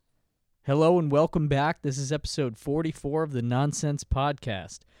Hello and welcome back. This is episode 44 of the Nonsense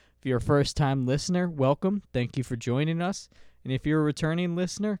Podcast. If you're a first-time listener, welcome. Thank you for joining us. And if you're a returning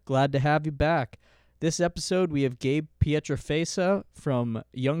listener, glad to have you back. This episode, we have Gabe Pietrafesa from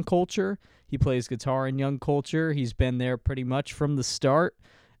Young Culture. He plays guitar in Young Culture. He's been there pretty much from the start.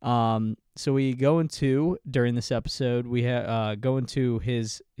 So we go into, during this episode, we go into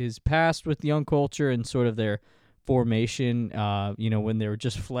his past with Young Culture and sort of their formation, when they were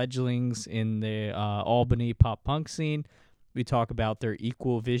just fledglings in the Albany pop punk scene. We talk about their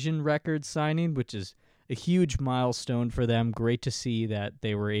Equal Vision Records signing, which is a huge milestone for them. Great to see that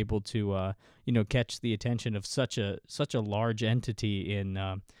they were able to, catch the attention of such a large entity in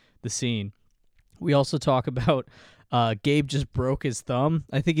the scene. We also talk about Gabe just broke his thumb.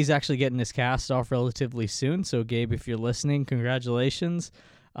 I think he's actually getting his cast off relatively soon. So Gabe, if you're listening, congratulations.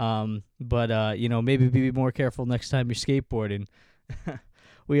 But maybe be more careful next time you're skateboarding.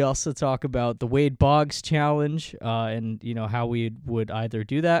 We also talk about the Wade Boggs challenge, and how we would either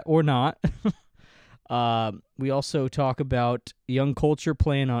do that or not. We also talk about Young Culture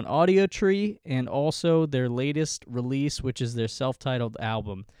playing on Audio Tree and also their latest release, which is their self-titled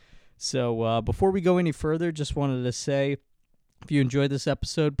album. So before we go any further, just wanted to say, if you enjoyed this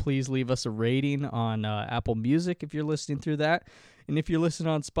episode, please leave us a rating on Apple Music if you're listening through that. And if you're listening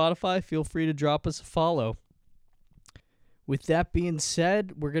on Spotify, feel free to drop us a follow. With that being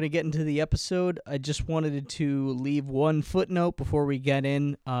said, we're going to get into the episode. I just wanted to leave one footnote before we get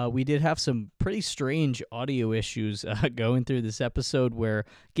in. We did have some pretty strange audio issues going through this episode where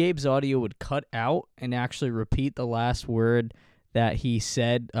Gabe's audio would cut out and actually repeat the last word that he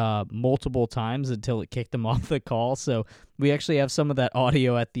said multiple times until it kicked him off the call. So we actually have some of that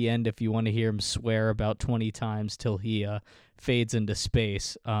audio at the end if you want to hear him swear about 20 times till he fades into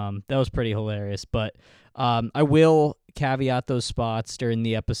space. That was pretty hilarious. But I will caveat those spots during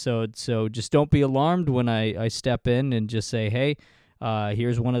the episode, so just don't be alarmed when I step in and just say, hey,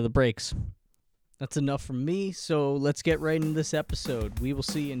 here's one of the breaks. That's enough from me, so let's get right into this episode. We will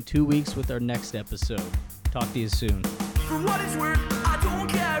see you in 2 weeks with our next episode. Talk to you soon. For what it's worth, I don't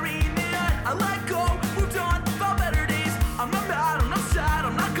carry that. I let go, moved on, found better days. I'm not mad, I'm not sad,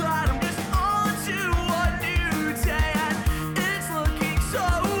 I'm not glad. I'm just on to a new day, and it's looking so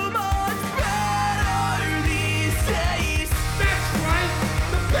much better these days. That's right.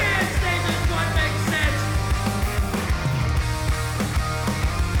 The band's name is what makes sense.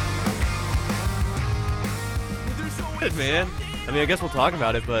 There's always Good, man. I mean, I guess we'll talk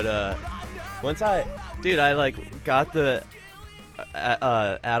about it, but once I got the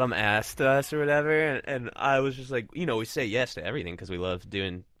Adam asked us or whatever, and I was just like, we say yes to everything because we love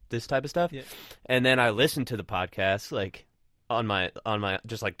doing this type of stuff. Yeah. And then I listened to the podcast, like on my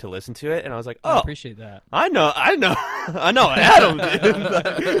just like to listen to it, and I was like, I oh, appreciate that. I know Adam,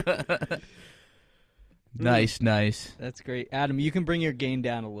 dude. Nice. That's great. Adam, you can bring your gain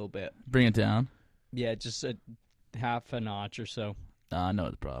down a little bit. Bring it down. Yeah, just a half a notch or so. I know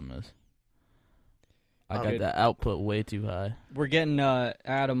what the problem is. I got Good. that output way too high. We're getting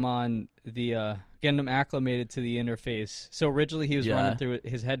Adam on the getting him acclimated to the interface. So originally he was running through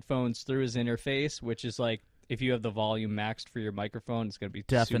his headphones through his interface, which is like if you have the volume maxed for your microphone, it's gonna be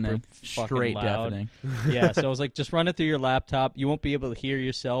Deafening. super fucking Straight loud. deafening. Yeah, so I was like, just run it through your laptop. You won't be able to hear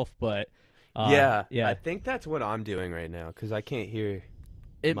yourself, but Yeah, yeah. I think that's what I'm doing right now because I can't hear.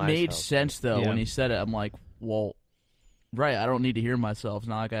 It made myself. sense, though, Yeah. when he said it. I'm like, well, right, I don't need to hear myself. It's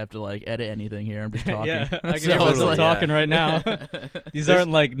not like I have to, edit anything here. I'm just talking. Yeah, I can So hear I was myself like, talking right now. These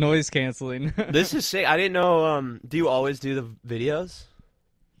aren't like noise canceling. This is sick. I didn't know. Do you always do the videos?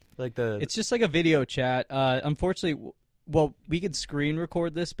 Like the It's just like a video chat. Unfortunately, well, we could screen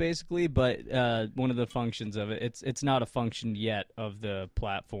record this basically, but one of the functions of it, it's not a function yet of the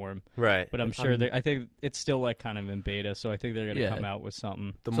platform. right, But I'm sure I think it's still like kind of in beta, so I think they're gonna Yeah. come out with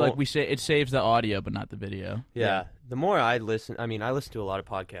something. the So, more, like we say, it saves the audio, but not the video. yeah, the more I listen, I mean, I listen to a lot of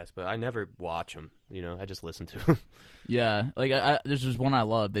podcasts, but I never watch them. I just listen to them. Yeah, there's just one I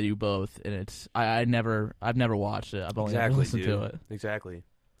love. They do both, and I've never watched it. I've only ever listened to it. Exactly.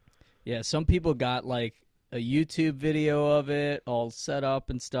 Yeah, some people got like a YouTube video of it all set up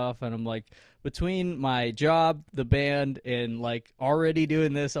and stuff, and I'm like, between my job, the band, and like already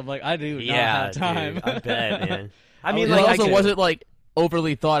doing this, I'm like, I do not have time. Dude, I bet, man. I mean, It like, also I wasn't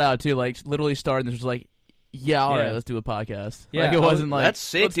overly thought out too. Like literally starting, this was like, yeah, all right, Yeah. let's do a podcast. Yeah, Like it wasn't like that's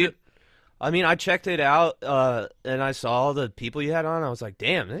sick, let's do- dude. I mean, I checked it out, and I saw the people you had on. I was like,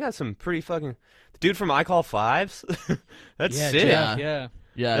 damn, they got some pretty fucking. The dude from I Call Fives. That's Yeah, sick. Jeff, yeah.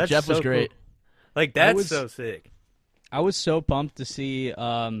 Yeah, That's Jeff was so great. cool. Like, that's so sick. I was so pumped to see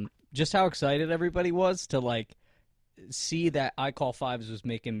just how excited everybody was to like see that I Call Fives was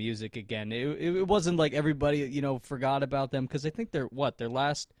making music again. It wasn't like everybody, forgot about them, because I think their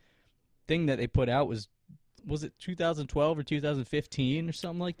last thing that they put out was it 2012 or 2015 or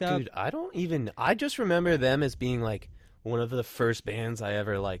something like that? Dude, I just remember them as being like one of the first bands I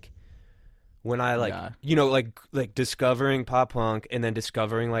ever like when I like discovering pop punk and then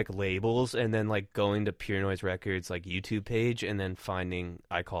discovering like labels and then like going to Pure Noise Records like YouTube page and then finding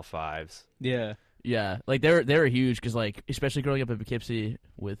I Call Fives. Yeah. Yeah, like they were huge because like especially growing up in Poughkeepsie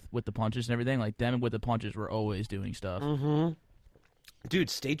with the Punches and everything, like them with the Punches were always doing stuff. Mm-hmm.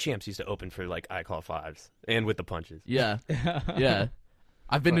 Dude, State Champs used to open for like I Call Fives and with the Punches. Yeah, yeah.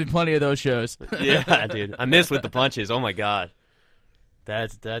 I've been to plenty of those shows. Yeah, dude, I miss with the Punches. Oh my god,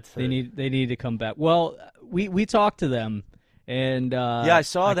 that's they need to come back. Well, we talked to them, and yeah, I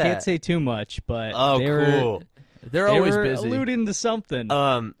saw that. I can't say too much, but cool. They're they always were busy. alluding to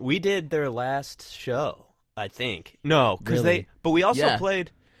something. We did their last show, I think. No, because Really? but we also Yeah.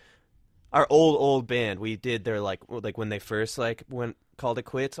 played our old band. We did their like when they first called it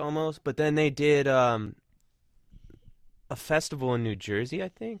quits almost, but then they did a festival in New Jersey, I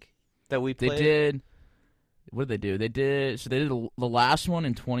think, that we They played. did. What did they do? They did the last one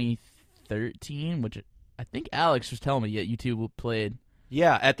in 2013, which I think Alex was telling me. Yeah, you two played.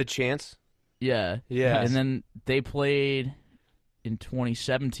 Yeah, at the Chance. Yeah, Yes. And then they played in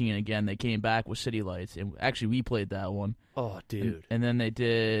 2017 again. They came back with City Lights, and actually we played that one. Oh, dude, And then they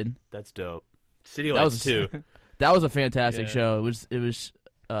did. that's dope. City That Lights was- too. That was a fantastic Yeah. show. It was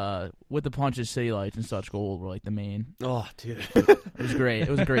with the Punches, City Lights, and Such Gold were like the main. Oh, dude. It was great. It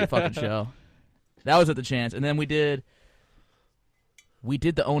was a great fucking show. That was at the Chance, and then we did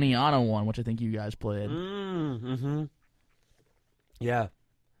the Oniana one, which I think you guys played. Mm-hmm. Yeah.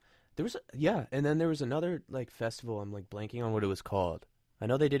 There was and then there was another like festival. I'm like blanking on what it was called. I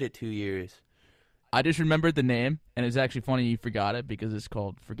know they did it 2 years. I just remembered the name, and it's actually funny you forgot it because it's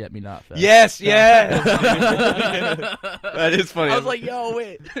called Forget Me Not Fest. Yes. That is funny. I was like, yo,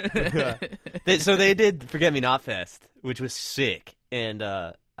 wait. So they did Forget Me Not Fest, which was sick, and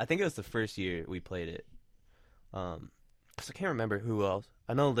I think it was the first year we played it. 'Cause I can't remember who else.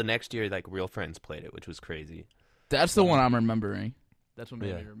 I know the next year like Real Friends played it, which was crazy. That's the one I'm remembering. That's what made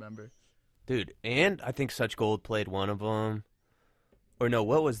Yeah. me remember. Dude, and I think Such Gold played one of them. Or no,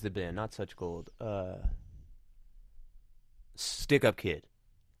 what was the band? Not Such Gold. Stick Up Kid.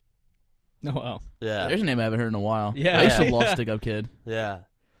 No, well, Yeah. There's a name I haven't heard in a while. Yeah. I used to Yeah. love Stick Up Kid. Yeah.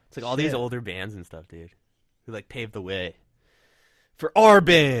 It's like all these Shit. older bands and stuff, dude. Who like paved the way for our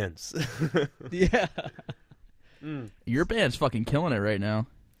bands. yeah. Your band's fucking killing it right now.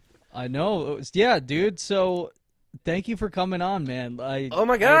 I know. Yeah, dude. So, thank you for coming on, man. Oh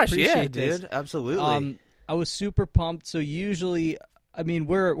my I gosh, yeah, appreciate this. dude. Absolutely. I was super pumped. So usually, I mean,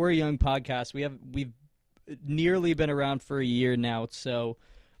 we're a young podcast. We've nearly been around for a year now. So,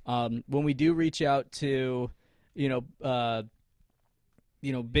 when we do reach out to,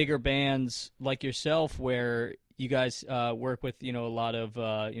 bigger bands like yourself, where you guys work with, a lot of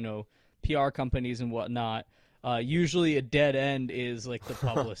PR companies and whatnot. Usually a dead end is like the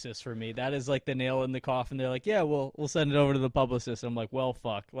publicist for me. That is like the nail in the coffin. They're like, yeah, we'll send it over to the publicist. I'm like, well,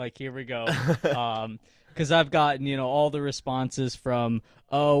 fuck. Like, here we go. Because I've gotten, all the responses from,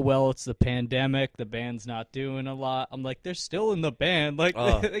 oh, well, it's the pandemic. The band's not doing a lot. I'm like, they're still in the band. Like,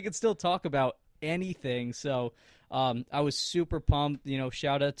 they can still talk about anything. So I was super pumped.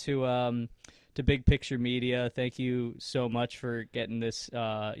 Shout out to Big Picture Media. Thank you so much for getting this,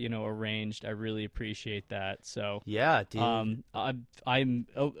 arranged. I really appreciate that. So, yeah, dude. I'm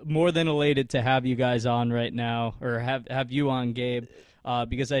more than elated to have you guys on right now, or have you on, Gabe,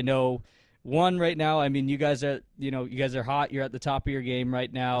 because I know. One, right now, I mean, you guys are hot. You're at the top of your game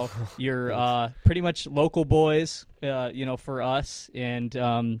right now. You're pretty much local boys, for us.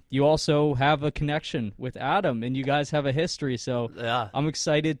 And you also have a connection with Adam, and you guys have a history. So Yeah. I'm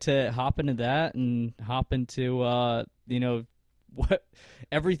excited to hop into that and hop into,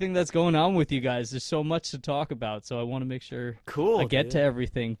 everything that's going on with you guys. There's so much to talk about. So I want to make sure Cool. I get dude. to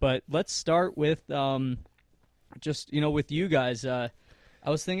everything. But let's start with just, with you guys. I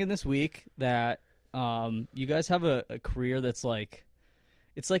was thinking this week that you guys have a career that's like,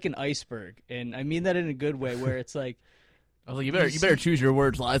 it's like an iceberg, and I mean that in a good way, where it's like, I was like, you better choose your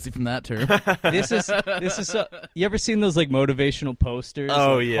words wisely from that term. this is so, you ever seen those like motivational posters?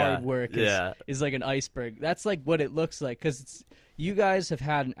 Oh, like, yeah. hard work Yeah. is like an iceberg. That's like what it looks like, because you guys have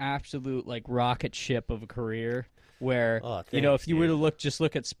had an absolute like rocket ship of a career where Oh, if thanks, you were to dude.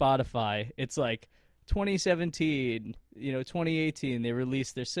 look at Spotify, it's like 2017, 2018, they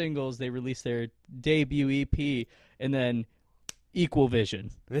released their singles, they released their debut EP, and then Equal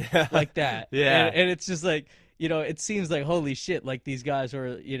Vision, Yeah. like that. Yeah. And it's just like, it seems like holy shit, like these guys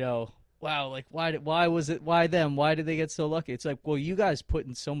were, wow, like why was it, why them? Why did they get so lucky? It's like, well, you guys put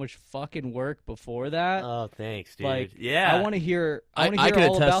in so much fucking work before that. Oh, thanks, dude. Like, yeah. I want to hear. I want to I hear could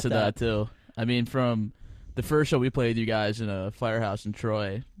all attest about to that too. I mean, from the first show we played with you guys in a firehouse in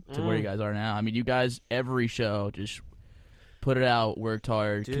Troy to where you guys are now. I mean, you guys every show just put it out, worked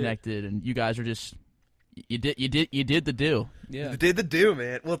hard, Dude. connected, and you guys are just you did the do. Yeah. You did the do,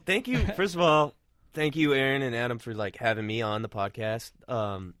 man. Well, thank you. First of all, thank you, Aaron and Adam, for like having me on the podcast.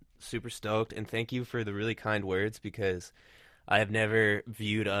 Super stoked, and thank you for the really kind words, because I have never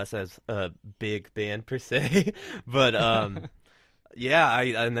viewed us as a big band per se, but yeah,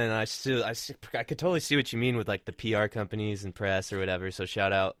 I could totally see what you mean with like the PR companies and press or whatever. So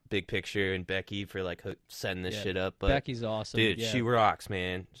shout out Big Picture and Becky for like setting this Yeah. shit up. But Becky's awesome. dude, yeah. she rocks,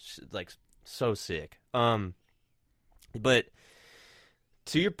 man. Like so sick. But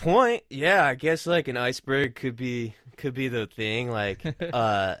to your point, yeah, I guess like an iceberg could be the thing. Like,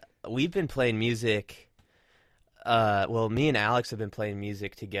 we've been playing music. Well, me and Alex have been playing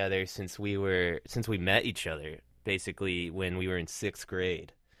music together since we met each other, basically when we were in 6th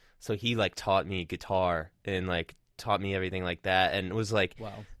grade. So he like taught me guitar and like taught me everything like that, and was like,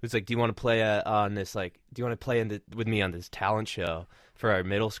 Wow. do you want to play with me on this talent show for our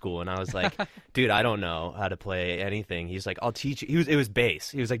middle school? And I was like, dude, I don't know how to play anything. He's like, I'll teach you. It was bass.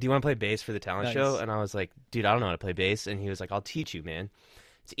 He was like, do you want to play bass for the talent Nice. show? And I was like, dude, I don't know how to play bass. And he was like, I'll teach you, man.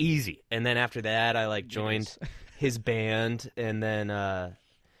 It's easy. And then after that, I like joined his band, and then I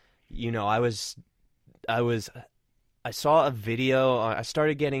saw a video. I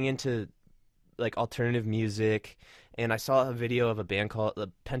started getting into like alternative music, and I saw a video of a band called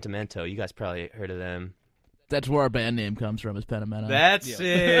Pentimento. You guys probably heard of them. That's where our band name comes from, is Pentimento. That's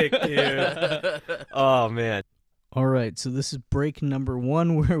sick, dude. Oh man. All right, so this is break number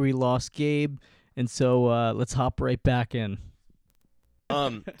 1 where we lost Gabe, and so let's hop right back in.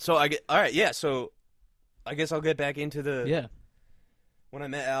 So all right, yeah. So I guess I'll get back into the when I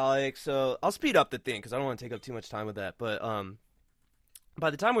met Alex. So I'll speed up the thing because I don't want to take up too much time with that. But by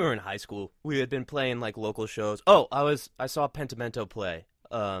the time we were in high school, we had been playing like local shows. Oh, I saw Pentimento play.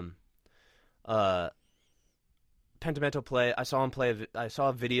 Pentimento play. I saw him play. I saw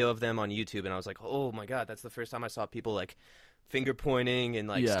a video of them on YouTube, and I was like, oh my god, that's the first time I saw people like finger pointing and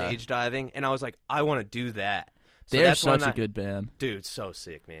like Yeah. stage diving, and I was like, I want to do that. So They're that's when such a good band. dude. So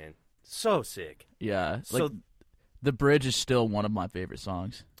sick, man. So sick. Yeah. So- Like, The Bridge is still one of my favorite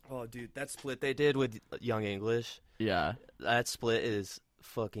songs. Oh, dude, that split they did with Young English, Yeah. that split is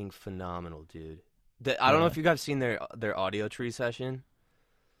fucking phenomenal, dude. I don't know if you guys seen their audio tree session.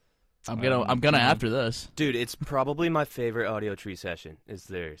 I'm gonna after this. Dude, it's probably my favorite audio tree session is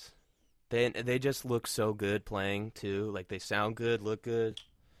theirs. They just look so good playing too. Like they sound good, look good.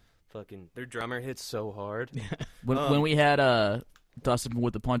 Fucking their drummer hits so hard. When we had Dustin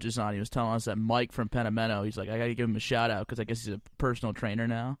with the punches on, he was telling us that Mike from Pentimento, he's like, I gotta give him a shout out because I guess he's a personal trainer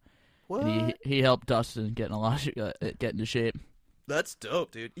now. What? And he helped Dustin get get into shape. That's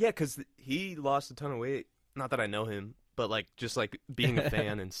dope, dude. Yeah, because he lost a ton of weight. Not that I know him, but like just like being a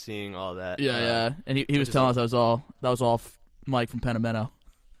fan and seeing all that. Yeah. And he was just telling us that was all Mike from Pentimento.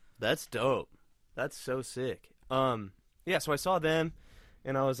 That's dope. That's so sick. Yeah, so I saw them,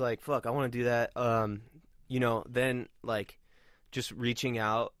 and I was like, fuck, I want to do that. Then like just reaching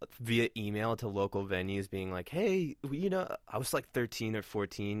out via email to local venues, being like, hey, I was like 13 or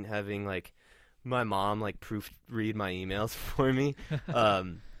 14, having like my mom like proofread my emails for me.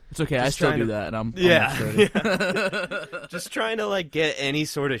 It's okay, I Just still trying do to- that, and I'm Yeah, not yeah. Just trying to like get any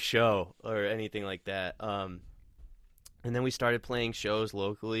sort of show or anything like that. And then we started playing shows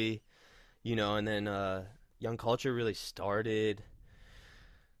locally, and then Young Culture really started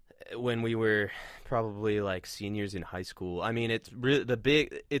when we were probably like seniors in high school. I mean, it's really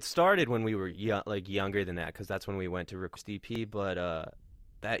it started when we were younger than that, because that's when we went to record EP. But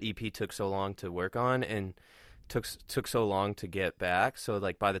that EP took so long to work on and took so long to get back. So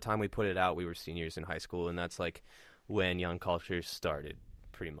like by the time we put it out, we were seniors in high school, and that's like when Young Culture started,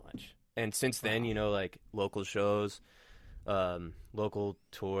 pretty much. And since then, like local shows, local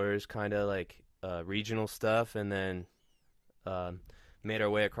tours, kind of like regional stuff, and then made our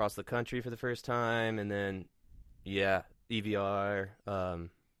way across the country for the first time, and then EVR,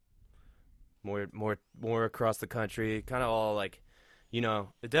 more across the country, kind of all like,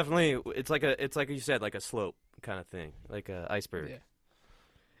 it definitely, it's like you said, like a slope kind of thing, like a iceberg. Yeah.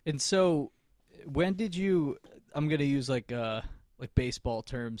 And so, when did you? I'm gonna use like baseball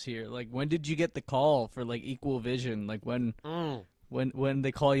terms here. Like, when did you get the call for like Equal Vision? Like when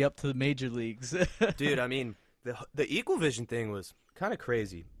they call you up to the major leagues? Dude, I mean, the Equal Vision thing was kind of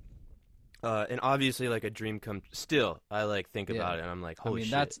crazy. And obviously, like, a dream come. Still, I like think Yeah. about it, and I'm like, I holy mean,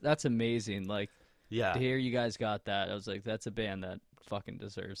 shit. that's amazing. Like Yeah. to hear you guys got that, I was like, that's a band that fucking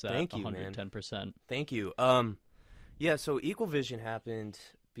deserves that. Thank you, man. 110%. Thank you. Yeah. So Equal Vision happened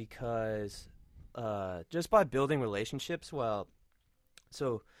because, just by building relationships. Well,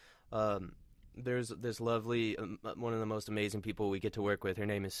 so, there's this lovely, one of the most amazing people we get to work with. Her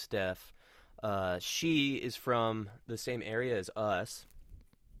name is Steph. She is from the same area as us.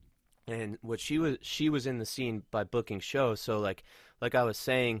 And what she was in the scene by booking shows. So like I was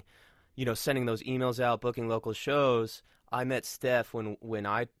saying, sending those emails out, booking local shows. I met Steph when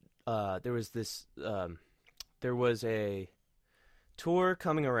I there was a tour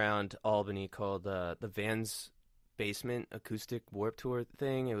coming around Albany called the Vans Basement Acoustic Warp Tour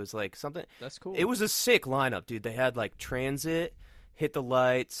thing. It was like something. That's cool. It was a sick lineup, dude. They had like Transit, Hit the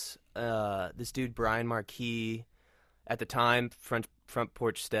Lights, this dude Brian Marquis, at the time Front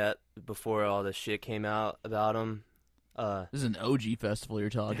Porch Step, before all this shit came out about him. This is an OG festival you're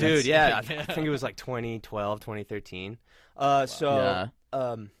talking. Dude, yeah, I Yeah. think it was like 2012, 2013. Yeah.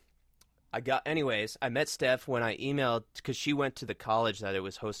 I met Steph when I emailed, because she went to the college that it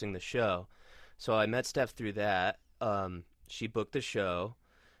was hosting the show. So I met Steph through that. She booked the show.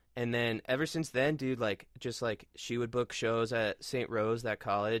 And then ever since then, dude, just she would book shows at St. Rose, that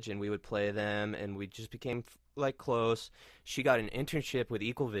college, and we would play them, and we just became close. She got an internship with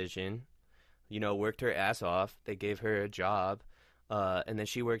Equal Vision, worked her ass off. They gave her a job. And then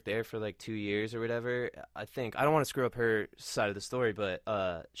she worked there for like 2 years or whatever. I think, I don't want to screw up her side of the story, but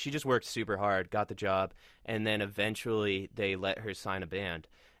she just worked super hard, got the job, and then eventually they let her sign a band.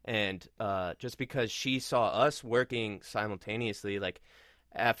 And just because she saw us working simultaneously,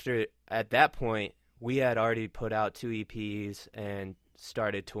 at that point, we had already put out 2 EPs and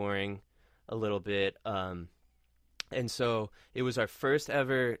started touring a little bit. And so it was our first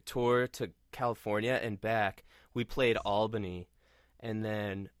ever tour to California and back. We played Albany. And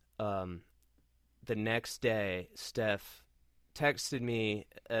then the next day, Steph texted me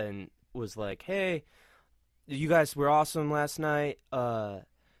and was like, "Hey, you guys were awesome last night.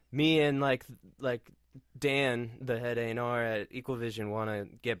 Me and like Dan, the head A&R at Equal Vision, want to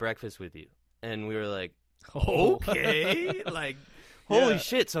get breakfast with you." And we were like, "Okay." Holy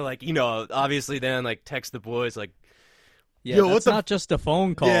shit. So obviously then text the boys Yeah, Yo, what that's the not just a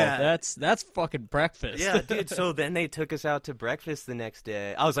phone call. Yeah. That's fucking breakfast. yeah, dude. So then they took us out to breakfast the next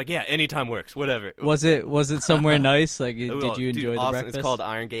day. I was like, "Yeah, anytime works, whatever." Was it somewhere nice? Like, Well, did you dude, enjoy the awesome. breakfast? It's called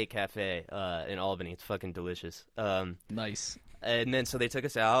Iron Gate Cafe in Albany. It's fucking delicious. Nice. And then so they took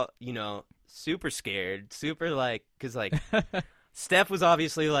us out, super scared, super because Steph was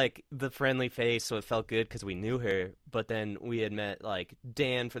obviously the friendly face, so it felt good because we knew her. But then we had met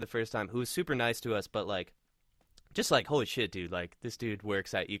Dan for the first time, who was super nice to us, but just holy shit, dude, this dude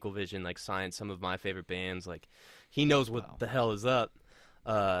works at Equal Vision, signed some of my favorite bands, he knows what the hell is up.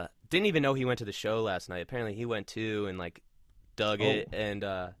 Didn't even know he went to the show last night. Apparently he went too and dug it. And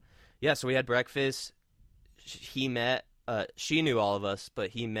yeah, so we had breakfast. He met, she knew all of us,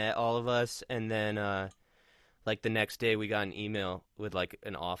 but he met all of us. And then the next day we got an email with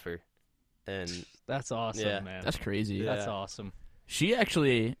an offer. And That's awesome, Yeah. man. That's crazy. Yeah. That's awesome. She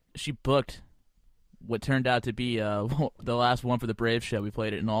booked what turned out to be the last one for the Brave show. We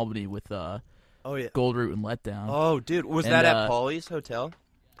played it in Albany with oh yeah. Gold Root and Letdown. Oh, dude, was And, that at Paulie's Hotel?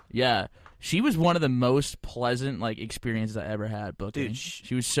 Yeah, she was one of the most pleasant experiences I ever had booking. Dude,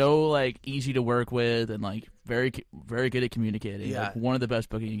 she was so easy to work with and very very good at communicating. Yeah. One of the best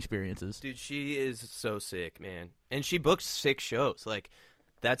booking experiences. Dude, she is so sick, man. And she books 6 shows.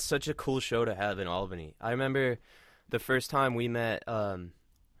 That's such a cool show to have in Albany. I remember the first time we met,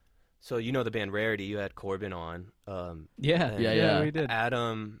 so the band Rarity, you had Corbin on. Yeah, and Yeah. we did.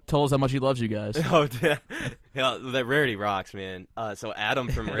 Adam. Told us how much he loves you guys. Oh, yeah, that Rarity rocks, man. So Adam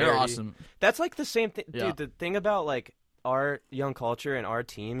from Rarity. They're awesome. That's the same thing. Yeah. Dude, the thing about our young culture and our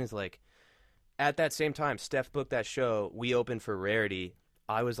team is at that same time, Steph booked that show. We opened for Rarity.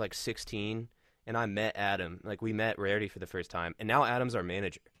 I was 16, and I met Adam. We met Rarity for the first time, and now Adam's our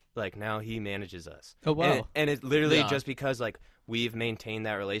manager. Now he manages us. Oh, wow. And it's literally Yeah. just because we've maintained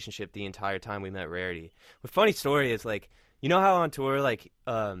that relationship the entire time we met Rarity. The funny story is how on tour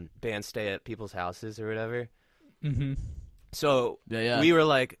bands stay at people's houses or whatever. Mm-hmm. So Yeah. we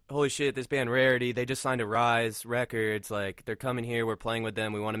were holy shit, this band Rarity, they just signed to Rise Records. They're coming here, we're playing with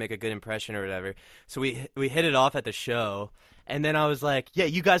them, we want to make a good impression or whatever. So we hit it off at the show, and then I was like, yeah,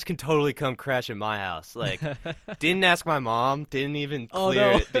 you guys can totally come crash at my house. Didn't ask my mom, didn't even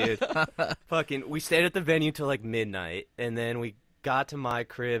clear it, dude. Fucking, we stayed at the venue till midnight, and then we got to my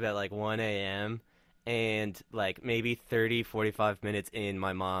crib at 1 a.m. and maybe 30, 45 minutes in,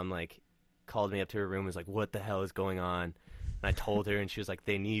 my mom called me up to her room and was like, what the hell is going on? And I told her, and she was like,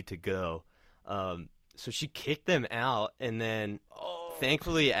 they need to go. So she kicked them out, and then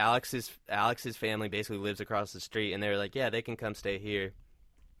thankfully Alex's family basically lives across the street, and they were like, yeah, they can come stay here.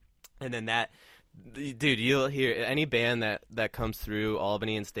 And then dude, you'll hear any band that comes through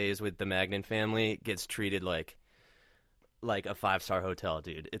Albany and stays with the Magnan family gets treated like a 5-star hotel,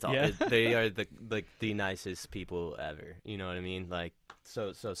 dude. It's all they are the nicest people ever. You know what I mean? Like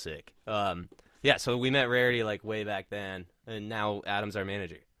so sick. Yeah. So we met Rarity like way back then, and now Adam's our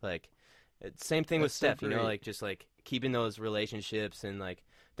manager. Like, same thing with That's so Steph. You know, great. like just like keeping those relationships, and like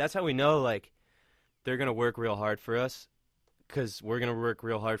that's how we know like they're gonna work real hard for us, because we're gonna work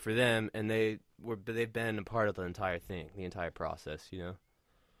real hard for them, and they've been a part of the entire thing, the entire process. You know.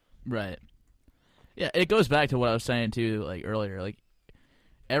 Right. Yeah, it goes back to what I was saying too, like earlier. Like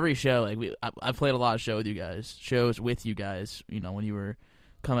every show, like I played a lot of shows with you guys. You know, when you were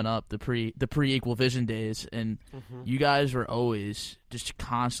coming up, the pre Equal Vision days, and you guys were always just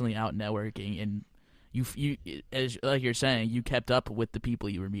constantly out networking, and you as like you're saying, you kept up with the people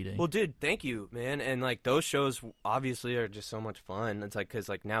you were meeting. Well, dude, thank you, man. And like those shows obviously are just so much fun. It's like because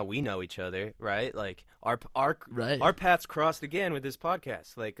like now we know each other, right? Like our paths crossed again with this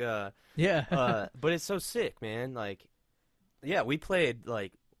podcast. Like but it's so sick, man. Like yeah, we played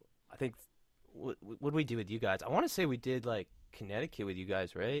like I think what did we do with you guys? I want to say we did like Connecticut with you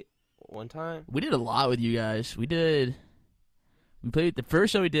guys, right? One time. We did a lot with you guys. We played the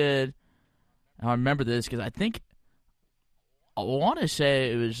first show we did. I remember this because I want to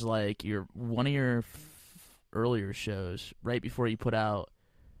say it was like one of your earlier shows, right before you put out,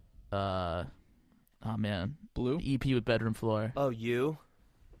 Blue the EP with Bedroom Floor. Oh, you?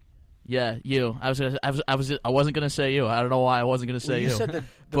 Yeah, you. I wasn't gonna say you. I don't know why I wasn't gonna say you said the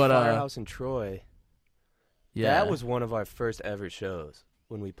but, Firehouse in Troy. Yeah, that was one of our first ever shows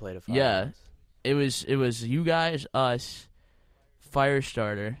when we played a Firehouse. Yeah, it was you guys, us,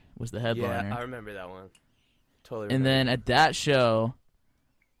 Firestarter was the headliner. Yeah, I remember that one. Totally. And then at that show,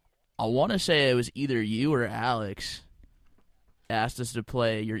 I want to say it was either you or Alex asked us to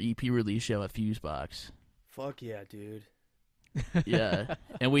play your EP release show at Fusebox. Fuck yeah, dude. Yeah,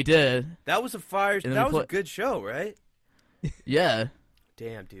 and we did. That was a good show, right? Yeah.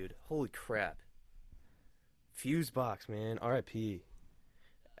 Damn, dude. Holy crap. Fusebox, man. R.I.P.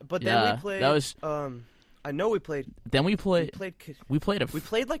 But then we played. That was. I know we played. Then we played. We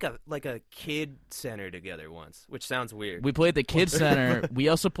played like a kid center together once, which sounds weird. We played the Kids Center. We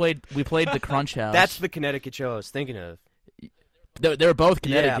also played the Crunch House. That's the Connecticut show I was thinking of. They were both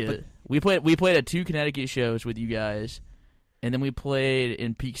Connecticut. Yeah, we played at 2 Connecticut shows with you guys, and then we played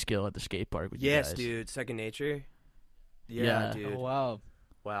in Peekskill at the skate park with you guys. Yes, dude. Second Nature. Yeah. Dude. Oh,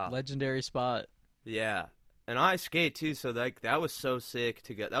 Wow. legendary spot. Yeah, and I skate too, so like that was so sick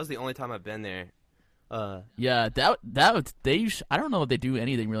to get. That was the only time I've been there. Yeah, I don't know if they do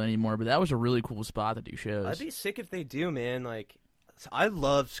anything really anymore, but that was a really cool spot to do shows. I'd be sick if they do, man. Like, I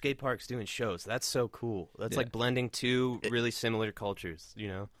love skate parks doing shows. That's so cool. That's like blending two really similar cultures, you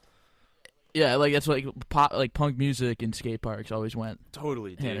know? Yeah, like that's like punk music and skate parks always went.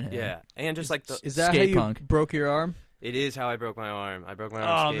 Totally, dude. hand in hand. Yeah, and just like Is that skate how you punk. broke your arm? it is how I broke my arm. I broke my arm.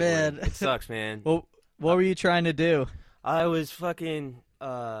 Oh, skateboarding. man. It sucks, man. Well, what were you trying to do? I was fucking.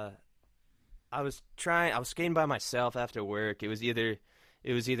 I was skating by myself after work. It was either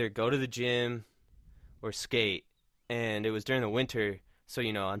go to the gym or skate, and it was during the winter, so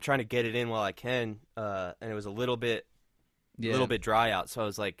you know I'm trying to get it in while I can. And it was a little bit dry out, so I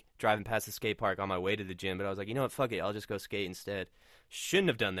was like driving past the skate park on my way to the gym. But I was like, you know what, fuck it, I'll just go skate instead. Shouldn't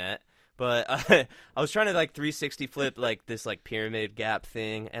have done that. But I was trying to like 360 flip like this like pyramid gap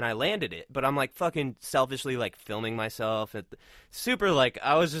thing, and I landed it. But I'm like fucking selfishly like filming myself. Super like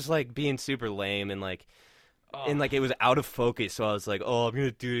I was just like being super lame and like it was out of focus. So I was like, oh, I'm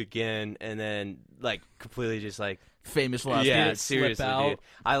gonna do it again, and then like completely just like Famous last yeah, minute. seriously, out. dude.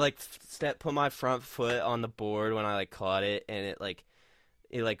 I like put my front foot on the board when I like caught it, and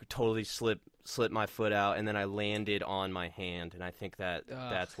it totally slipped my foot out, and then I landed on my hand, and I think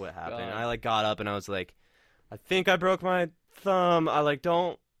that's what happened. God. And I like got up, and I was like, I think I broke my thumb.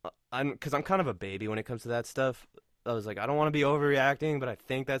 Because I'm kind of a baby when it comes to that stuff. I was like, I don't want to be overreacting, but I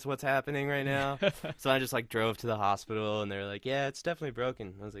think that's what's happening right now. So I just like drove to the hospital, and they were like, yeah, it's definitely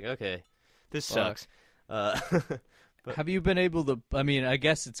broken. I was like, okay, this sucks. Have you been able to? I mean, I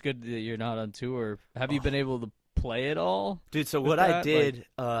guess it's good that you're not on tour. Have you been able to play it all? Dude, so with what I that? did,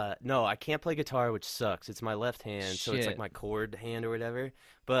 no, I can't play guitar, which sucks. It's my left hand, so it's like Shit. my chord hand or whatever.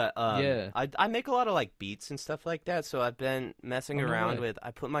 But Yeah. I make a lot of like beats and stuff like that. So I've been messing Oh, no around way. with.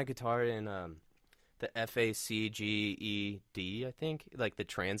 I put my guitar in the FACGED, I think, like the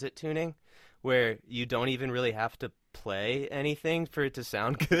transit tuning, where you don't even really have to play anything for it to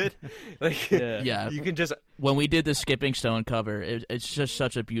sound good. Like, Yeah. you can just When we did the Skipping Stone cover, it's just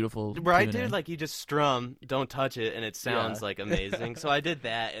such a beautiful right, tuning. dude. Like you just strum, don't touch it, and it sounds like amazing. So I did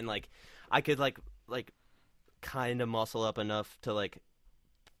that, and like I could like kind of muscle up enough to like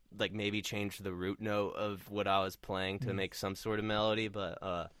maybe change the root note of what I was playing to make some sort of melody,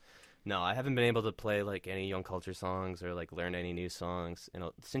 but no, I haven't been able to play like any Young Culture songs or like learn any new songs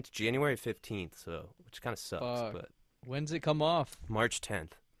since January 15th, so which kind of sucks. Fuck. But When's it come off? March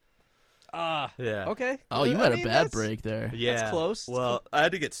 10th. Ah, Yeah. okay. Oh, you I had a mean, bad that's- break there. Yeah. close. Well, I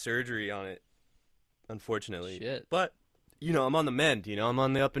had to get surgery on it, unfortunately. Shit. But I'm on the mend. I'm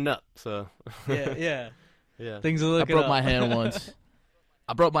on the up and up. So Yeah, yeah. yeah. Things are I looking broke up. my hand once.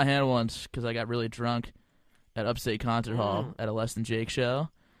 I broke my hand once because I got really drunk at Upstate Concert Hall at a Less Than Jake show.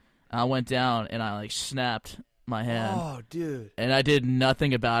 I went down and I like snapped my hand, Oh, dude. and I did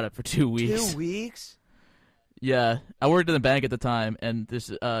nothing about it for 2 weeks. 2 weeks? Yeah, I worked in the bank at the time, and this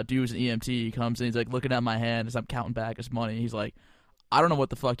dude was an EMT. He comes in, he's like looking at my hand as I'm counting back his money. He's like, "I don't know what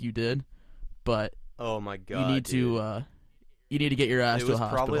the fuck you did, but Oh my god. you need dude. to get your ass It to a was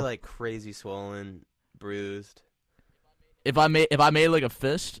hospital." probably like crazy swollen, bruised. if I made like a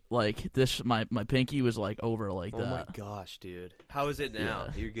fist, like this, my pinky was like over like Oh that. my gosh, dude. How is it now?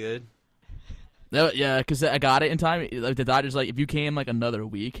 Yeah. You're good? No, yeah, because I got it in time. Like the doctor's like, if you came like another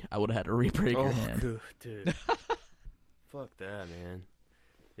week, I would have had to re-break your hand. dude. Fuck that, man.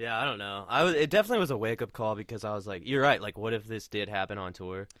 Yeah, I don't know. It definitely was a wake up call because I was like, you're right. Like, what if this did happen on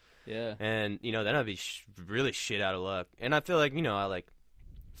tour? Yeah. And then I'd be really shit out of luck. And I feel like I like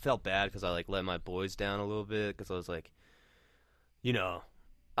felt bad because I like let my boys down a little bit because I was like,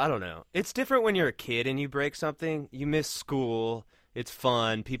 I don't know. It's different when you're a kid and you break something. You miss school. It's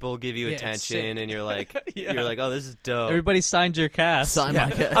fun. People give you Yeah, it's attention, sick. and you're like, Yeah. oh, this is dope. Everybody signed your cast. Sign Yeah.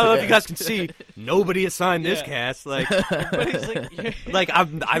 my I don't know if you guys can see. Nobody assigned this Yeah. cast. Like, Everybody's like, like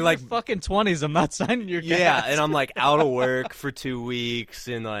I like, fucking 20s. I'm not signing your cast. yeah, and I'm like out of work for 2 weeks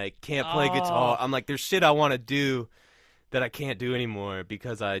and like can't play guitar. I'm like, there's shit I want to do that I can't do anymore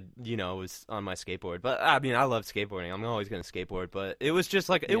because I, was on my skateboard. But I mean, I love skateboarding. I'm always gonna skateboard. But it was just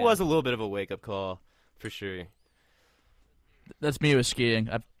like it was a little bit of a wake up call for sure. That's me with skiing.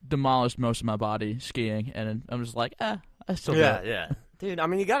 I've demolished most of my body skiing, and I'm just like, I still Yeah, do it. yeah, dude. I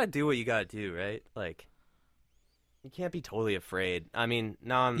mean, you gotta do what you gotta do, right? Like, you can't be totally afraid. I mean,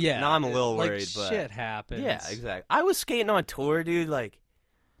 now I'm a little like, worried, but shit happens. yeah, exactly. I was skating on tour, dude. Like,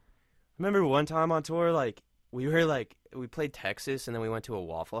 remember one time on tour, like we played Texas, and then we went to a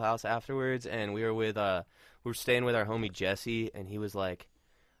Waffle House afterwards, and we were staying with our homie Jesse, and he was like,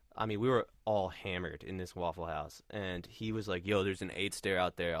 I mean, we were all hammered in this Waffle House, and he was like, "Yo, there's an 8-stair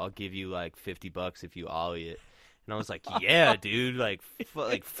out there. I'll give you like $50 if you ollie it." And I was like, "Yeah, dude. Like,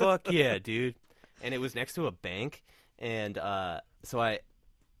 fuck yeah, dude." And it was next to a bank, and so I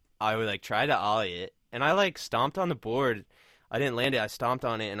would like try to ollie it, and I like stomped on the board. I didn't land it. I stomped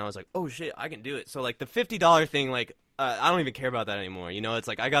on it, and I was like, "Oh shit, I can do it." So like the $50 thing, like I don't even care about that anymore. It's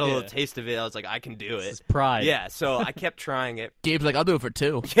like I got a little taste of it. I was like, I can do it. It's pride. Yeah, so I kept trying it. Gabe's like, I'll do it for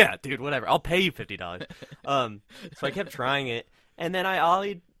 2. Yeah, dude, whatever. I'll pay you $50. So I kept trying it, and then I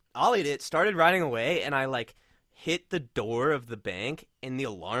ollied it, started riding away, and I like hit the door of the bank, and the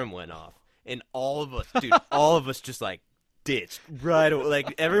alarm went off, and all of us just like ditched right away.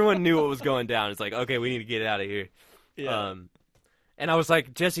 Like everyone knew what was going down. It's like, okay, we need to get out of here. Yeah. And I was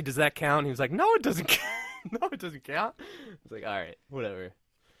like, Jesse, does that count? And he was like, no, it doesn't count. No, it doesn't count. I was like, all right, whatever.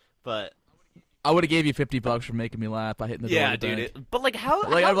 But I would have gave you $50 for making me laugh by hitting the door. yeah, of the dude. bank. But like, how?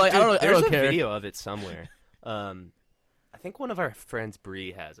 Like, how I'm like, I dude, don't there's care. a video of it somewhere. I think one of our friends,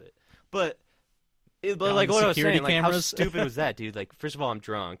 Bree, has it. But On like the what I was security saying, like, how cameras? stupid was that, dude? Like, first of all, I'm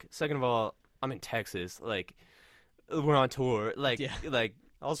drunk. Second of all, I'm in Texas. Like, we're on tour. Like, Yeah. like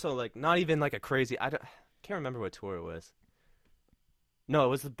also like not even like a crazy. Can't remember what tour it was. No, it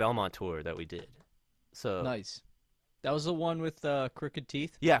was the Belmont tour that we did. So Nice. That was the one with Crooked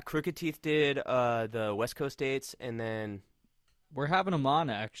Teeth. yeah, Crooked Teeth did the West Coast dates, and then We're having him on,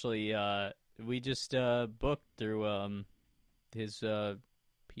 actually. We just booked through his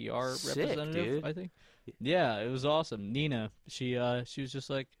PR Sick, representative, dude. I think. Yeah, it was awesome. Nina, she was just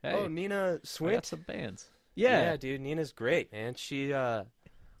like, hey, oh, Nina I got Swint. some bands. Yeah, Yeah. dude, Nina's great, man. She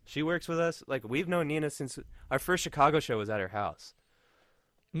works with us. Like, we've known Nina since our first Chicago show was at her house.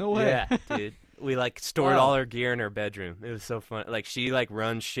 No way. Yeah, dude. We like stored Wow. all her gear in her bedroom. It was so fun. Like, she like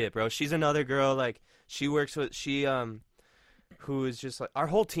runs shit, bro. She's another girl. Like, she works with who is just like, our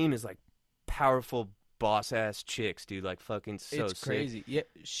whole team is like powerful boss ass chicks, dude. Like fucking so It's sick. crazy. Yeah,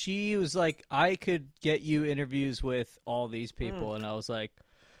 she was like, I could get you interviews with all these people, and I was like,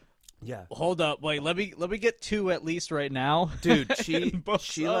 Yeah, hold up, wait, let me get 2 at least right now, dude. She Both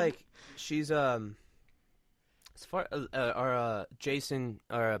she up. like she's as far our Jason,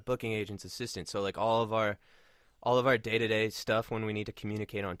 our booking agent's assistant. So like all of our day-to-day stuff when we need to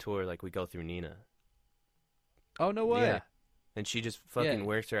communicate on tour, like we go through Nina. Oh no way. Yeah. And she just fucking Yeah.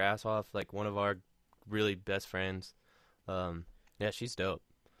 works her ass off, like one of our really best friends. Yeah, she's dope.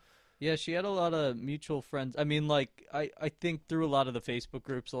 Yeah, she had a lot of mutual friends. I mean, like, I think through a lot of the Facebook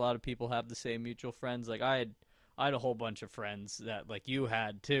groups, a lot of people have the same mutual friends. Like, I had a whole bunch of friends that, like, you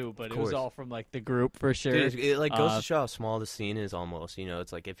had, too, but Of it was course. all from, like, the group, for sure. Dude, it like goes Uh, to show how small the scene is almost, you know.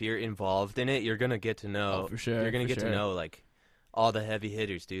 It's like if you're involved in it, you're going to get to know. Oh, for sure, You're going to for get to sure. know like all the heavy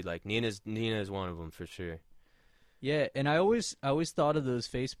hitters, dude. Like Nina is one of them for sure. Yeah, and I always thought of those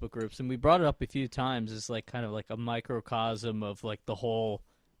Facebook groups, and we brought it up a few times as, like, kind of like a microcosm of, like, the whole,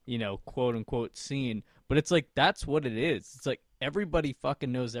 you know, quote-unquote scene. But it's like, that's what it is. It's like everybody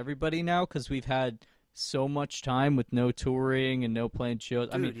fucking knows everybody now because we've had so much time with no touring and no playing shows.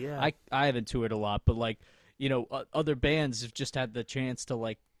 I mean, Dude, yeah. I haven't toured a lot, but, like, you know, other bands have just had the chance to,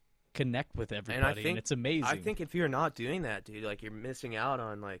 like, connect with everybody, and it's amazing. I think if you're not doing that, dude, like you're missing out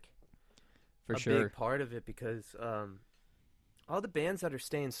on like for a sure. big part of it because all the bands that are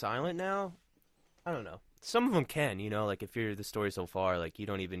staying silent now, I don't know. Some of them can, you know, like if you're the story so far, like you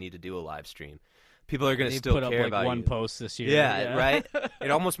don't even need to do a live stream. People are gonna They still put up care like about one you. post this year. Yeah, right. It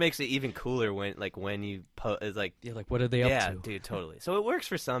almost makes it even cooler when you it's like You're like, what are they up yeah, to? dude, totally. So it works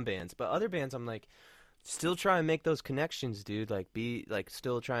for some bands, but other bands, I'm like, still try and make those connections, dude. Like,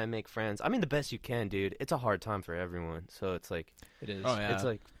 still try and make friends. I mean, the best you can, dude. It's a hard time for everyone, so it's like, It is. Oh yeah. it's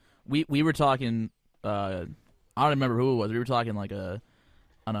like, we were talking. I don't remember who it was. We were talking like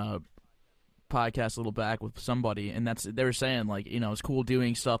on a podcast a little back with somebody, and they were saying like, you know, it's cool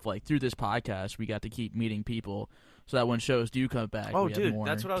doing stuff like through this podcast. We got to keep meeting people, so that when shows do come back, oh, we have dude, more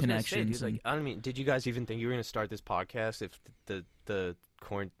that's what I was gonna say, connections. dude. Like, I don't mean, did you guys even think you were gonna start this podcast if the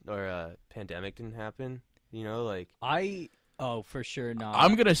pandemic didn't happen? You know, like, For sure not.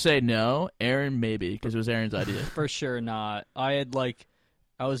 I'm gonna say no. Aaron maybe because it was Aaron's idea. For sure not. I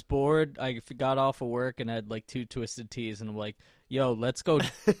was bored. I got off of work and I had like 2 Twisted Teas, and I'm like, yo, let's go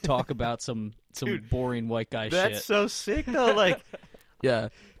talk about some Dude, boring white guy that's shit. so sick though. Like, Yeah,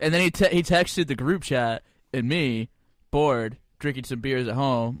 and then he texted the group chat, and me, bored, drinking some beers at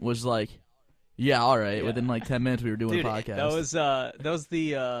home, was like, "Yeah, all right." Yeah. Within like 10 minutes, we were doing Dude, a podcast. That was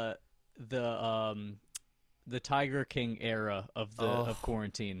the Tiger King era of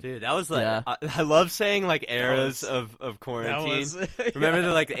quarantine. dude, that was like, Yeah. I love saying like eras was- of quarantine. That Remember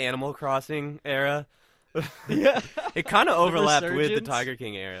the like the Animal Crossing era? yeah. It kind of overlapped with the resurgence? Tiger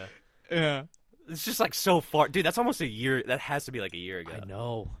King era. Yeah. It's just like so far, dude. That's almost a year. That has to be like a year ago. I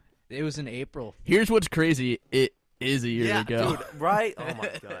know. It was in April. Here's what's crazy: it is a year Yeah, ago. dude. Right? Oh my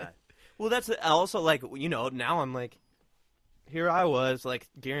god. Well, that's also like, you know, now I'm like, here I was like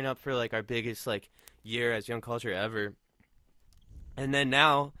gearing up for like our biggest like year as Young Culture ever, and then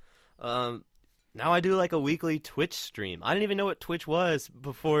now I do like a weekly Twitch stream. I didn't even know what Twitch was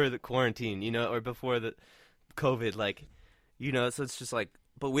before the quarantine, you know, or before the COVID, like, you know. So it's just like,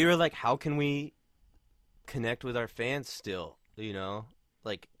 but we were like, how can we connect with our fans still, you know?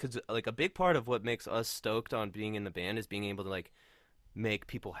 Like, because like a big part of what makes us stoked on being in the band is being able to like make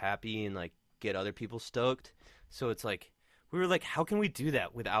people happy and like get other people stoked. So it's like we were like, how can we do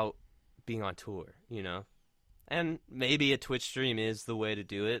that without being on tour, you know? And maybe a Twitch stream is the way to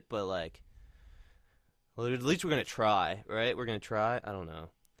do it, but like, well, at least we're gonna try, right? We're gonna try. I don't know.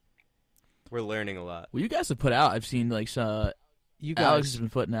 We're learning a lot. Well, you guys have put out. I've seen like You Alex guys has been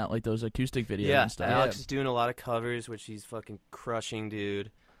putting out like those acoustic videos Yeah, and stuff. Alex is doing a lot of covers, which he's fucking crushing,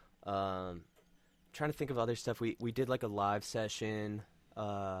 dude. Trying to think of other stuff. We did like a live session.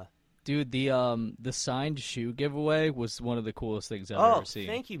 Dude, the signed shoe giveaway was one of the coolest things I've Oh, ever seen.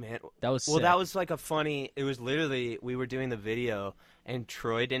 thank you, man. That was Well, sick. that was like a funny. It was literally we were doing the video, and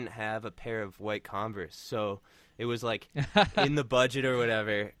Troy didn't have a pair of white Converse, so it was like in the budget or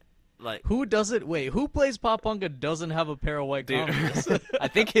whatever. Like, Who doesn't wait? Who plays Pop Punk and doesn't have a pair of white dude, Converse? I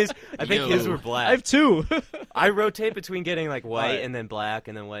think his were I black. have 2. I rotate between getting like white Right. and then black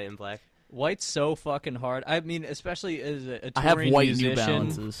and then white and black. White's so fucking hard. I mean, especially as a touring I have white musician. New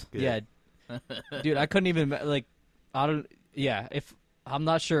Balances. Good. Yeah, dude, I couldn't even like. I don't. Yeah, if I'm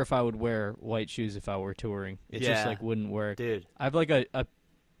not sure if I would wear white shoes if I were touring. It just Yeah. like wouldn't work. Dude, I have like a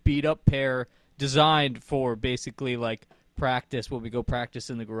beat up pair designed for basically like practice when we go practice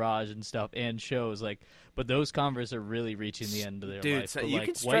in the garage and stuff and shows like. But those Converse are really reaching the end of their Dude, life. so But, you like,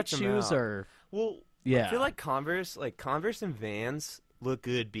 can white stretch 'em shoes out. are. well, Yeah. I feel like Converse and Vans look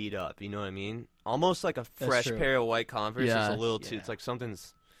good beat up. You know what I mean? Almost like a fresh true. pair of white Converse is Yeah. a little too. Yeah. It's like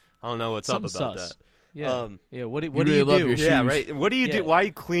something's. I don't know what's Something up about sus. that. Yeah. Yeah. What do really you love do? your Yeah, shoes. right. What do you Yeah. do? Why are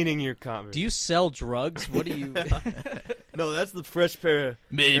you cleaning your Converse? Do you sell drugs? What do you? No, that's the fresh pair of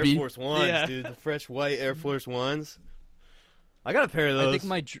Maybe. Air Force Ones, Yeah. dude. The fresh white Air Force Ones. I got a pair of those. I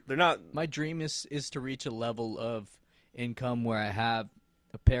think They're not. my dream is to reach a level of income where I have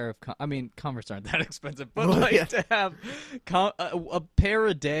a pair of Converse aren't that expensive, but Well, like yeah. to have a pair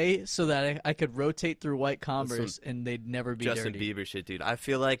a day so that I could rotate through white Converse and they'd never be Justin dirty. Bieber shit, dude. I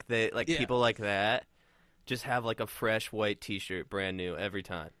feel like Yeah. people like that just have like a fresh white T-shirt, brand new every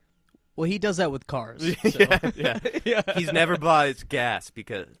time. Well, he does that with cars. So. yeah. Yeah. He's never bought gas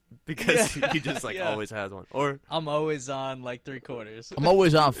because Yeah. he just like Yeah. always has one. Or I'm always on like 3/4. I'm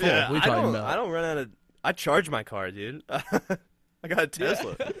always on full. yeah, what are you I talking don't about? I don't run out of. I charge my car, dude. I got a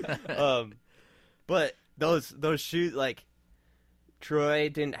Tesla. But those shoes, like Troy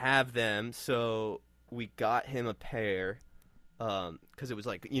didn't have them, so we got him a pair. Because it was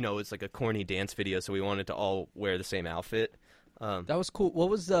like it's like a corny dance video, so we wanted to all wear the same outfit. That was cool.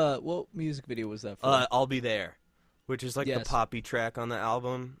 What music video was that for? I'll Be There, which is like Yes. the poppy track on the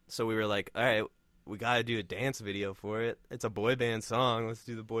album. So we were like, all right, we got to do a dance video for it. It's a boy band song. Let's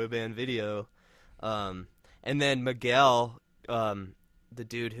do the boy band video. And then Miguel, the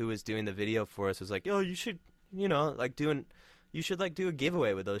dude who was doing the video for us, was like, yo, you should, you should like do a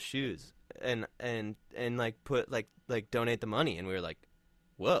giveaway with those shoes and like put like donate the money. And we were like,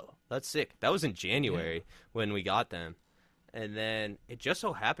 whoa, that's sick. That was in January when we got them. And then it just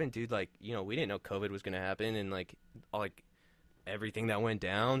so happened, dude, like, we didn't know COVID was going to happen and, like everything that went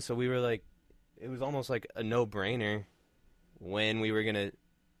down. So we were like, it was almost like a no-brainer when we were going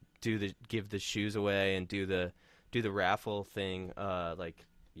to give the shoes away and do the raffle thing. Now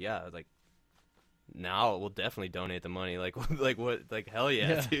we'll definitely donate the money. Like, what, hell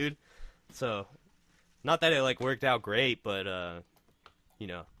yeah, dude. So, not that it, worked out great, but,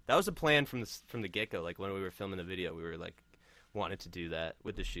 that was a plan from the get-go. Like, when we were filming the video, we were, wanted to do that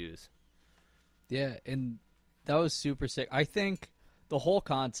with the shoes. Yeah, and that was super sick. I think the whole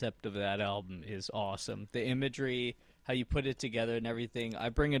concept of that album is awesome. The imagery, how you put it together and everything. I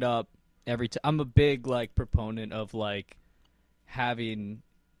bring it up every time. I'm a big proponent of having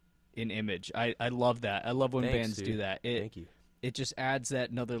an image. I love that. I love when Thanks, bands dude. do that. Thank you. It just adds that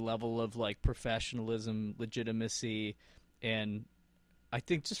another level of professionalism, legitimacy, and I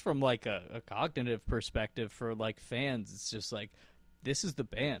think just from a cognitive perspective for fans, it's just this is the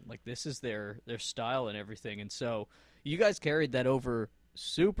band, this is their style and everything. And so you guys carried that over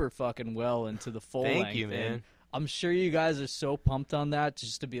super fucking well into the full length. Thank you, man. And I'm sure you guys are so pumped on that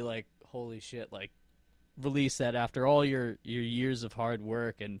just to be holy shit, release that after all your years of hard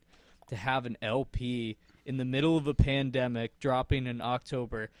work, and to have an LP in the middle of a pandemic dropping in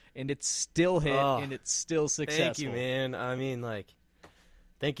October and it's still hit and it's still successful. Thank you, man. I mean,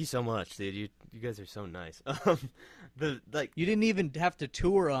 thank you so much, dude. You guys are so nice. You didn't even have to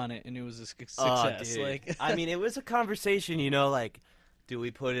tour on it, and it was a success. Dude. I mean, it was a conversation, do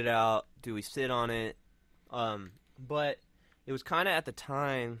we put it out? Do we sit on it? But it was kind of at the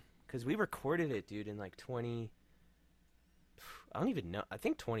time, because we recorded it, dude, in 20. I don't even know. I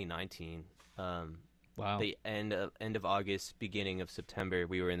think 2019. Wow. The end of August, beginning of September,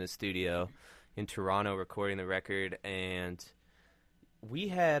 we were in the studio in Toronto recording the record, and we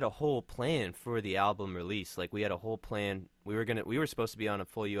had a whole plan for the album release. We had a whole plan. We were supposed to be on a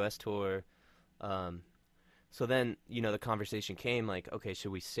full US tour. So then, the conversation came okay,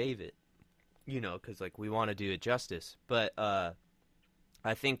 should we save it? Because we want to do it justice. But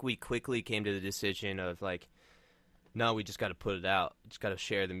I think we quickly came to the decision of no, we just got to put it out. Just got to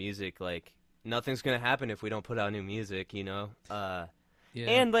share the music. Nothing's gonna happen if we don't put out new music, Yeah.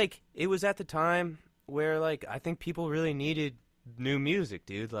 And it was at the time where I think people really needed new music,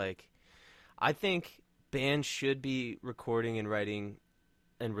 dude. I think bands should be recording and writing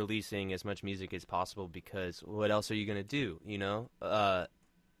and releasing as much music as possible, because what else are you gonna do? A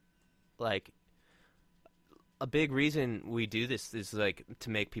big reason we do this is to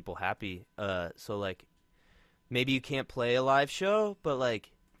make people happy. So maybe you can't play a live show, but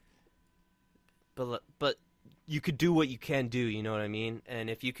but you could do what you can do, you know what I mean? And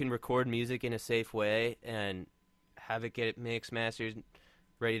if you can record music in a safe way and have it get mixed, mastered,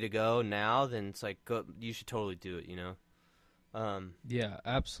 ready to go now, then it's go, you should totally do it, Yeah,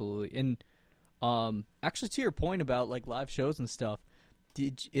 absolutely. And actually, to your point about live shows and stuff,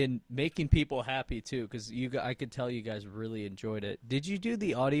 in making people happy too, because I could tell you guys really enjoyed it. Did you do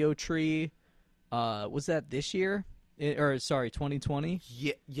the Audio Tree? Was that this year? Or sorry, 2020.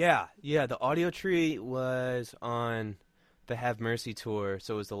 Yeah. The Audio Tree was on the Have Mercy tour,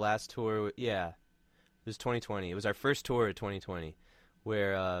 so it was the last tour. Yeah, it was 2020. It was our first tour of 2020,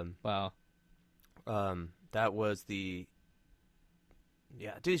 where Wow. that was the.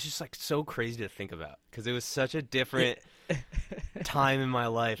 Yeah, dude, it's just like so crazy to think about because it was such a different time in my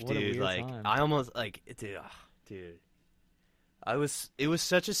life, What a dude. weird Like time. I almost like, dude. It was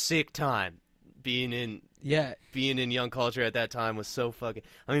such a sick time being in young culture at that time was so fucking.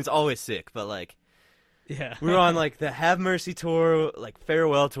 I mean, it's always sick, but like Yeah. we were on like the Have Mercy tour, like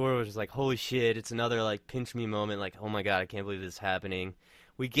farewell tour, which is like holy shit, it's another like pinch me moment. Like oh my god, I can't believe this is happening.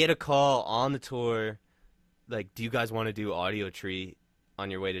 We get a call on the tour, like, do you guys want to do Audio Tree on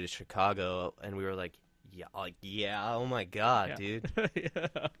your way to Chicago? And we were like, yeah, oh my god, dude.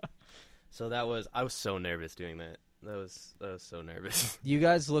 Yeah. So I was so nervous doing that. That was so nervous. You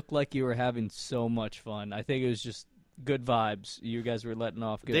guys looked like you were having so much fun. I think it was just good vibes. You guys were letting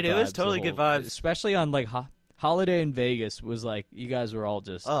off good Dude, vibes. it was the totally good vibes. Especially on like Holiday in Vegas was like you guys were all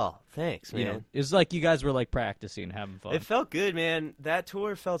just Oh, thanks, man. you know, it was like you guys were like practicing, having fun. It felt good, man. That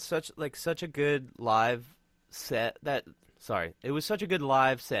tour felt such a good live set. It was such a good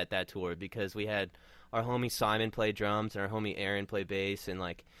live set, that tour, because we had our homie Simon play drums and our homie Aaron play bass, and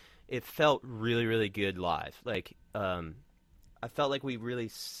like it felt really, really good live. Like I felt like we really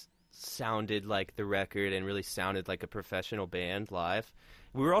sounded like the record and really sounded like a professional band live.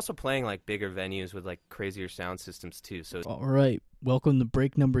 We were also playing like bigger venues with like crazier sound systems too. So All right, welcome to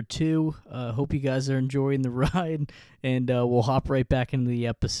break number 2. Hope you guys are enjoying the ride, and we'll hop right back into the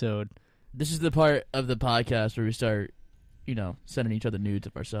episode. This is the part of the podcast where we start, sending each other nudes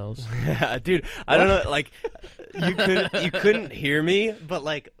of ourselves. Yeah, dude, I don't know, like you couldn't hear me, but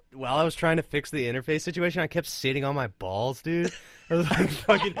like while I was trying to fix the interface situation, I kept sitting on my balls, dude. I was like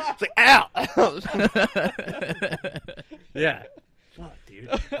fucking, it's like ow. Yeah. Fuck, dude.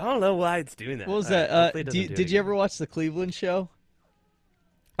 I don't know why it's doing that. What was All right, that? hopefully it doesn't do it Did you again. ever watch the Cleveland show?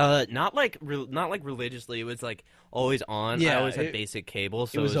 Not like religiously. It was like always on. I Yeah, always had it- basic cable,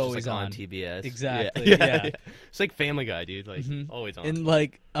 so it was just, always like, on on. TBS. Exactly, Yeah. yeah. It's like Family Guy, dude. Like Mhm. always on. And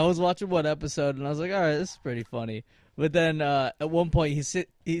like I was watching one episode and I was like, all right, this is pretty funny. But then at one point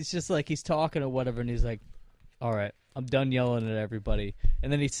he's just like he's talking or whatever, and he's like, all right, I'm done yelling at everybody.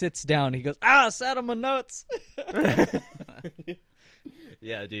 And then he sits down. And he goes, sat on my nuts.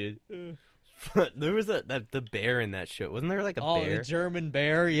 Yeah, dude. There was the bear in that show. Wasn't there like a Oh, bear? the German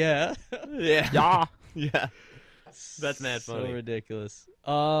bear, yeah. Yeah. Yeah. That's mad So funny. ridiculous.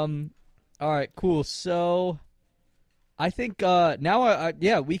 All right, cool. So I think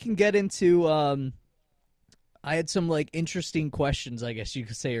now we can get into I had some like interesting questions, I guess you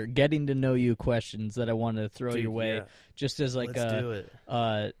could say, or getting to know you questions that I wanted to throw Dude, your way, yeah. just as like Let's do it.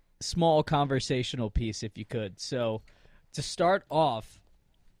 a small conversational piece, if you could. So to start off,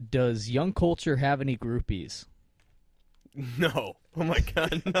 does Young Culture have any groupies? No. Oh my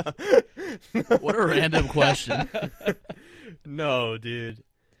god, no. What a random question. No, dude.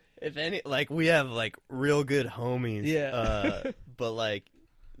 If any, like, we have like real good homies. Yeah. But like,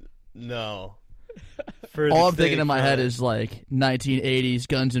 no. All I'm thinking in my head is like 1980s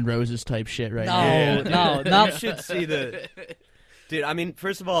Guns N' Roses type shit right No, now. no, You should see the. Dude, I mean,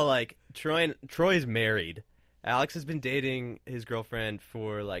 first of all, like Troy's married. Alex has been dating his girlfriend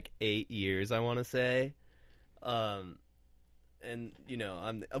for like 8 years, I want to say. And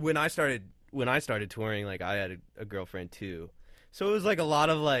when I started touring, like I had a girlfriend too, so it was like a lot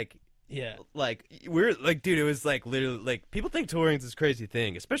of like. yeah. Like we're like, dude, it was like literally like people think touring's this crazy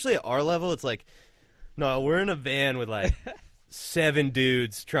thing, especially at our level. It's like, no, we're in a van with like 7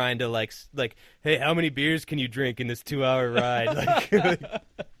 dudes trying to like, hey, how many beers can you drink in this 2-hour ride? Like,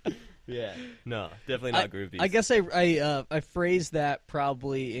 yeah, no, definitely not groupies. I guess I phrased that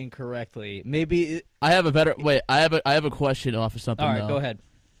probably incorrectly. Maybe. I have a better wait. I have a question off of something. All right, though. go ahead.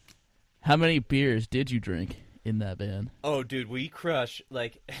 How many beers did you drink in that band? Oh, dude, we crush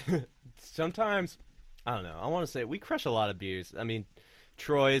like sometimes. I don't know. I want to say we crush a lot of beers. I mean,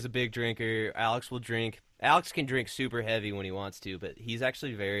 Troy is a big drinker. Alex will drink. Alex can drink super heavy when he wants to, but he's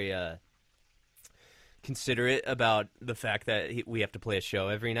actually very considerate about the fact that we have to play a show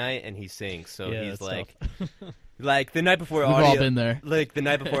every night, and he sings. So Yeah, he's that's like, like the night before We've audio, all been there. like the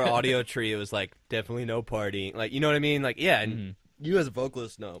night before Audio Tree, it was like definitely no partying. Like, you know what I mean? Like, yeah, and you as a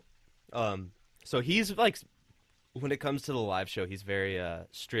vocalist know. So he's like, when it comes to the live show, he's very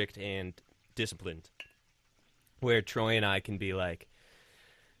strict and disciplined. Where Troy and I can be like,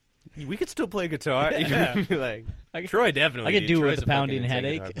 we could still play guitar. You can be like, Troy definitely. I could dude. do it Troy's with a fucking pounding insane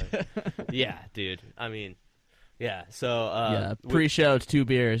headache. guitar player. Yeah, dude. I mean, Yeah. So yeah, pre-show it's 2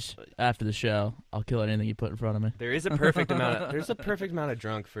 beers. After the show, I'll kill anything you put in front of me. there is a perfect amount. There's a perfect amount of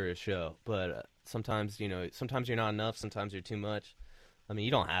drunk for a show, but sometimes sometimes you're not enough. Sometimes you're too much. I mean,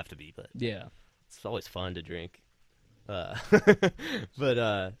 you don't have to be, but Yeah. it's always fun to drink.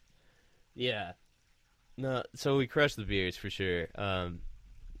 Yeah. No, so we crush the beers for sure.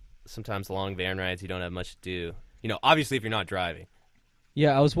 Sometimes long van rides, you don't have much to do. Obviously if you're not driving.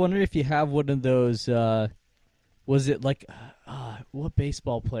 Yeah, I was wondering if you have one of those. Was it like what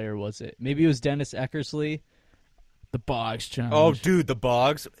baseball player was it? Maybe it was Dennis Eckersley. The Boggs challenge. Oh, dude, the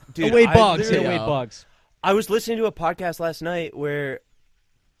Boggs. Dude, Wade I Boggs. Yeah, literally- Wade Boggs. I was listening to a podcast last night where,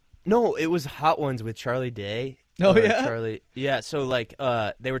 no, it was Hot Ones with Charlie Day. Oh, Or yeah? Charlie. Yeah. So like,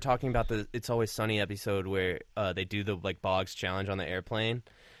 they were talking about the "It's Always Sunny" episode where they do the like Boggs challenge on the airplane,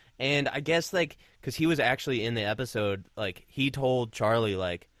 and I guess like because he was actually in the episode, like he told Charlie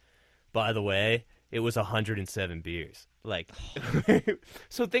like, by the way, it was 107 beers. Like,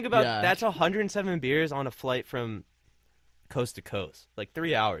 so think about Yeah. that's 107 beers on a flight from coast to coast, like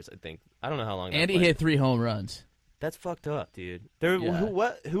 3 hours, I think. I don't know how long. And that he flight hit 3 home runs. That's fucked up, dude. There, Yeah.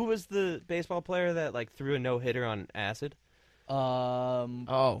 who was the baseball player that like threw a no hitter on acid?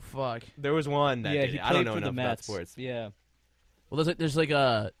 Oh fuck. There was one that yeah, did he it. played I don't know for the enough about Mets. sports. Yeah. Well, there's like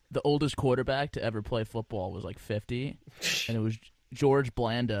the oldest quarterback to ever play football was like 50, and it was George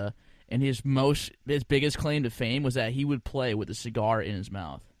Blanda. And his biggest claim to fame was that he would play with a cigar in his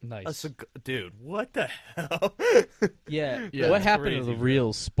mouth. Nice. Dude, what the hell? Yeah. Yeah, What that's happened to crazy, the bro.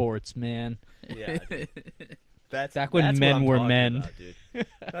 real sports, man? Yeah, dude. That's Back when that's men what I'm were talking men. about, dude.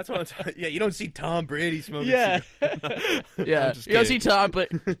 That's what I'm talking. Yeah, you don't see Tom Brady smoking. Yeah. cigars. Yeah, I'm just you don't see kidding. Tom, but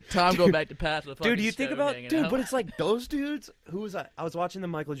Tom go back to pass with Dude, fucking you think stone about hanging out. but it's like those dudes. Who was I was watching the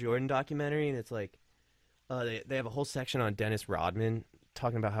Michael Jordan documentary, and it's like, they have a whole section on Dennis Rodman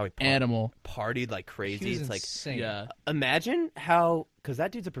talking about how he Animal. partied like crazy. He was It's like, insane. Yeah, imagine how, because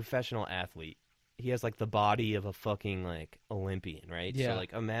that dude's a professional athlete. He has like the body of a fucking like Olympian, right? Yeah. So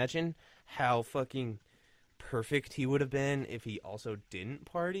like, imagine how fucking perfect he would have been if he also didn't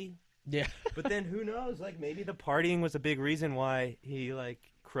party. Yeah. But then who knows? Like maybe the partying was a big reason why he like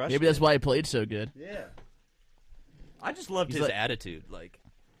crushed. maybe that's it. why he played so good. Yeah. I just loved He's his like- attitude. Like,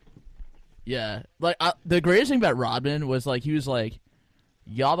 Yeah, like the greatest thing about Rodman was like he was like,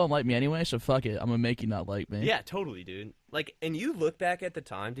 y'all don't like me anyway, so fuck it, I'm gonna make you not like me. yeah, totally, dude. Like, and you look back at the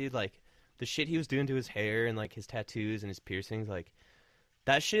time, dude. Like, the shit he was doing to his hair and like his tattoos and his piercings, like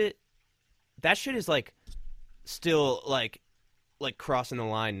that shit. That shit is like still like crossing the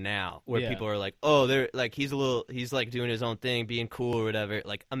line now, where Yeah. people are like, oh, they're like he's like doing his own thing, being cool or whatever.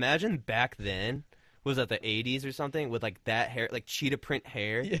 Like, imagine back then, was that the 80s or something, with like that hair, like cheetah print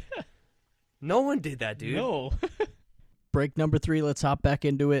hair. Yeah. No one did that, dude. No. Break number 3. Let's hop back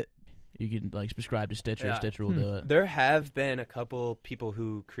into it. You can like subscribe to Stitcher. Yeah. Stitcher will do it. There have been a couple people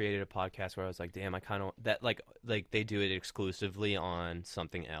who created a podcast where I was like, damn, I kind of that like they do it exclusively on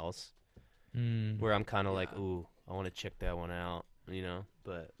something else, where I'm kind of like, ooh, I want to check that one out,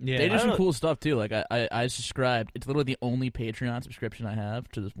 But Yeah. They I do don't some know. cool stuff too. Like I subscribed. It's literally the only Patreon subscription I have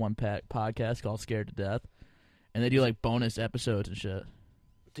to this one podcast called Scared to Death, and they do like bonus episodes and shit.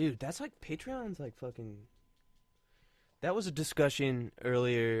 dude, that's like Patreon's like fucking. That was a discussion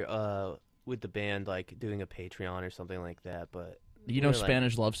earlier with the band, like doing a Patreon or something like that. But You know we were like-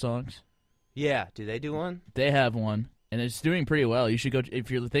 Spanish love songs? yeah, do they do one? They have one, and it's doing pretty well. You should go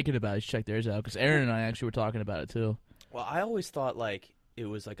if you're thinking about it. You should check theirs out because Aaron and I actually were talking about it too. Well, I always thought like it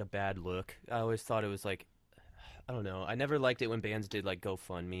was like a bad look. I always thought it was like, I don't know. I never liked it when bands did like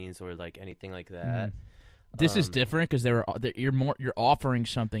GoFundMe's or like anything like that. This is different because you're offering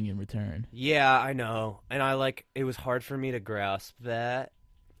something in return. Yeah, I know, and it was hard for me to grasp that.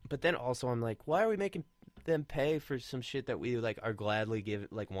 But then also, I'm like, why are we making them pay for some shit that we like are gladly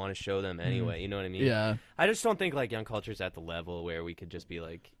want to show them anyway? You know what I mean? Yeah, I just don't think like Young Culture's at the level where we could just be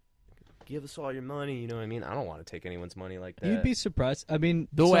like, give us all your money. You know what I mean? I don't want to take anyone's money like that. You'd be surprised. I mean,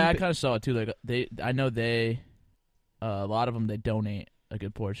 the way some I pe- kind of saw it too. Like I know a lot of them they donate a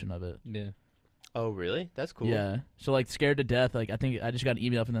good portion of it. Yeah. Oh, really? That's cool. Yeah. So like Scared to Death, like I think I just got an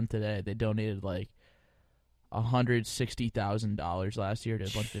email from them today. They donated like $160,000 last year to a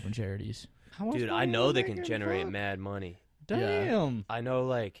bunch of different charities. How much Dude, I money know are they they can getting generate for? mad money. Damn. I know,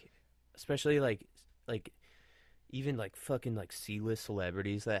 like, especially like even like fucking like C-list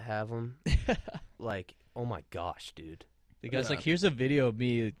celebrities that have them. Like, oh my gosh, dude. The guy's like, here's a video of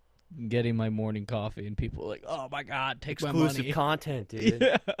me getting my morning coffee, and people are like, oh my god, take my Exclusive money. content, dude.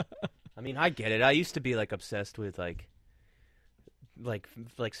 Yeah. I mean, I get it. I used to be like obsessed with like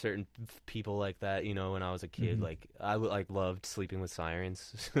like certain people like that, you know, when I was a kid, like I would like loved Sleeping with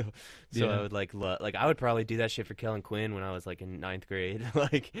Sirens, so Yeah. I would like I would probably do that shit for Kellen Quinn when I was like in 9th grade,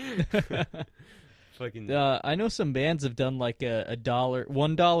 like fucking I know some bands have done like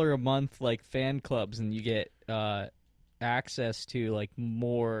 $1 a month like fan clubs, and you get access to like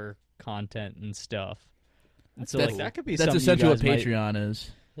more content and stuff. And so like that could be That's something essentially you what guys might, Patreon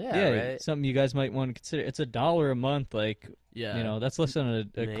is. yeah, right? something you guys might want to consider. It's $1 a month, like Yeah. you know, that's less than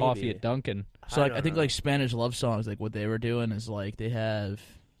a coffee Maybe. at Dunkin'. So like don't I think know. like Spanish love songs, like what they were doing is like they have,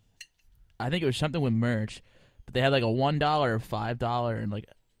 I think it was something with merch, but they had like a $1 or $5 and like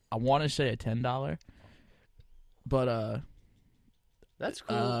I want to say a $10. But that's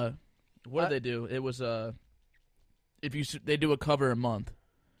cool. what did they do? It was if you they do a cover a month,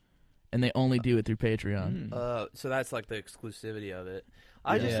 and they only do it through Patreon. So that's like the exclusivity of it.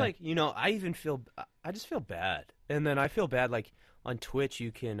 I just Yeah. like, you know, I just feel bad. And then I feel bad like on Twitch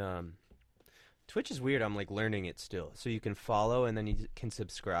you can Twitch is weird. I'm like learning it still. So you can follow and then you can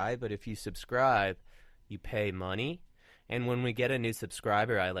subscribe, but if you subscribe, you pay money. And when we get a new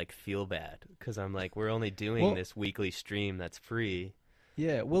subscriber, I like feel bad cuz I'm like we're only doing Well- this weekly stream that's free.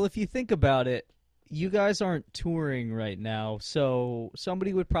 Yeah, well, if you think about it, you guys aren't touring right now, so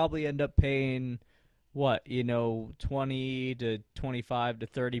somebody would probably end up paying what, you know, 20 to 25 to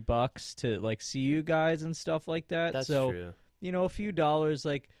 $30 to like see you guys and stuff like that. That's so, true. you know, a few dollars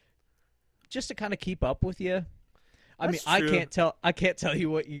like just to kind of keep up with you. I mean, That's I true. can't tell you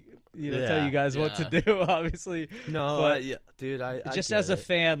what you know, tell Yeah, you guys what to do, obviously. No, But yeah, dude, I Just get as a it.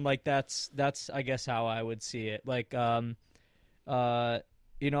 fan, like that's I guess how I would see it. Like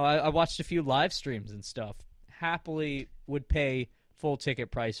you know, I watched a few live streams and stuff. Happily would pay full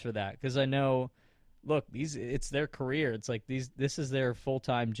ticket price for that because I know, look, it's their career. It's like this is their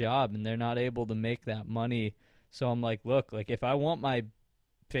full-time job, and they're not able to make that money. So I'm like, look, like if I want my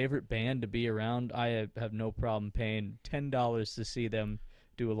favorite band to be around, I have no problem paying $10 to see them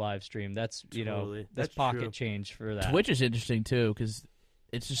do a live stream. That's you know Totally. that's That's pocket true. change for that. Twitch is interesting too because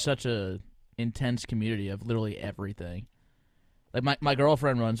it's just such a intense community of literally everything. Like my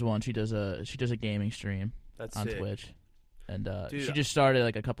girlfriend runs one. She does a gaming stream That's on sick. Twitch, and Dude, she just started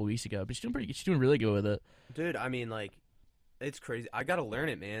like a couple weeks ago. But she's doing really good with it. Dude, I mean, like, it's crazy. I gotta learn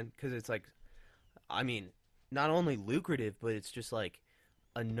it, man, because it's like, I mean, not only lucrative, but it's just like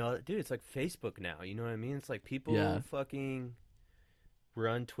another. Dude, it's like Facebook now. You know what I mean? It's like people Yeah. fucking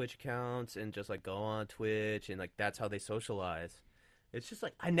run Twitch accounts and just like go on Twitch and like that's how they socialize. It's just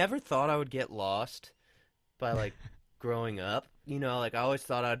like I never thought I would get lost by like growing up. You know, like I always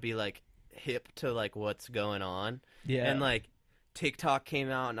thought I'd be like hip to like what's going on. Yeah, And like TikTok came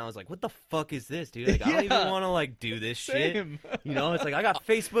out and I was like, what the fuck is this, dude? Like I don't Yeah. even want to like do this shit. Same. You know, it's like I got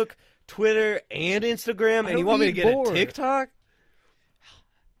Facebook, Twitter, and Instagram, and you don't want me to need get more. a TikTok?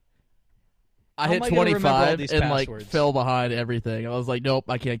 I How hit am I gonna remember all 25 these and like passwords? fell behind everything. I was like, nope,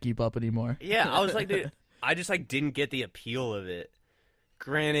 I can't keep up anymore. Yeah, I was like, dude, I just like didn't get the appeal of it.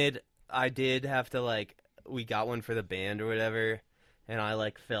 Granted, I did have to like we got one for the band or whatever, and I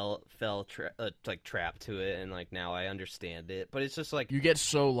like fell like trapped to it, and like now I understand it. But it's just like You get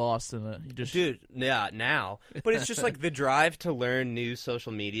so lost in it. You just dude, yeah, now. But it's just like the drive to learn new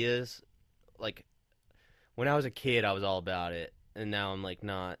social medias. Like when I was a kid, I was all about it, and now I'm like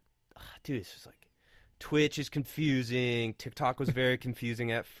not. Dude, it's just like Twitch is confusing. TikTok was very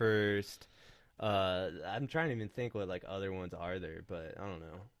confusing at first. I'm trying to even think what like other ones are there, but I don't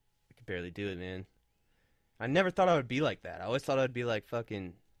know. I could barely do it, man. I never thought I would be like that. I always thought I'd be like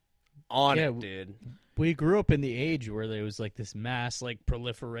fucking on Yeah, it, dude. we grew up in the age where there was like this mass like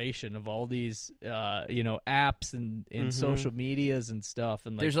proliferation of all these you know apps and social medias and stuff,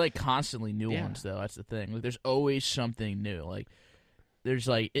 and like there's like constantly new Yeah. ones though. That's the thing. Like there's always something new. Like there's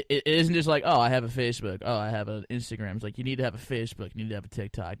like it isn't just like, oh, I have a Facebook, oh, I have an Instagram. It's like you need to have a Facebook, you need to have a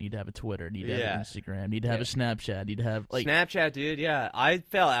TikTok, you need to have a Twitter, you need to have Yeah. an Instagram, you need to have a Snapchat, you need to have like Snapchat, dude. Yeah, I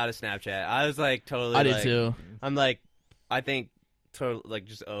fell out of Snapchat. I was like totally. I did like, too. I'm like, I think totally like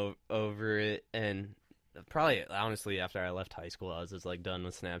just over it, and probably honestly after I left high school, I was just like done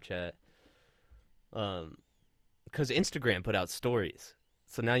with Snapchat. Because Instagram put out stories,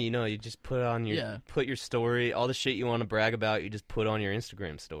 so now you know you just put on your Yeah. put your story, all the shit you want to brag about, you just put on your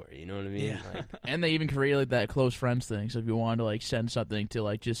Instagram story. You know what I mean? Yeah. Like, And they even created that close friends thing. So if you wanted to like send something to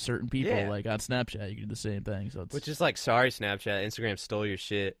like just certain people, Yeah. like on Snapchat, you can do the same thing. So it's which is like, sorry, Snapchat, Instagram stole your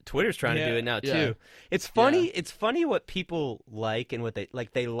shit. Twitter's trying to do Yeah. it now too. Yeah. It's funny. It's funny what people like and what they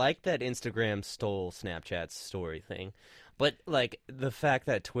like. They like that Instagram stole Snapchat's story thing, But like the fact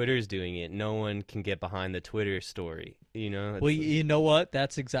that Twitter's doing it, no one can get behind the Twitter story. You know. Well, It's- you know what?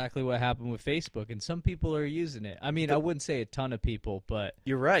 That's exactly what happened with Facebook, and some people are using it. I mean, I wouldn't say a ton of people, but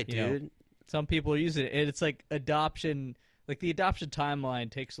You're right, you know, dude. some people are using it, and it's like adoption. Like the adoption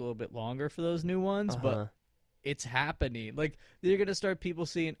timeline takes a little bit longer for those new ones, Uh-huh. but it's happening. Like you're gonna start people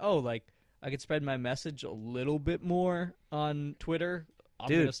seeing, oh, like I could spread my message a little bit more on Twitter. I'm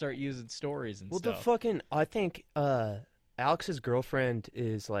Dude. gonna start using stories and Well, stuff. the fucking I think Alex's girlfriend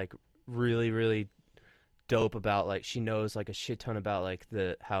is like really, really dope about like she knows like a shit ton about like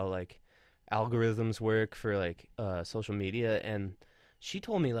the how like algorithms work for like social media, and she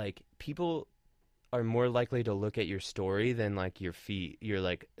told me like people are more likely to look at your story than like your feed, your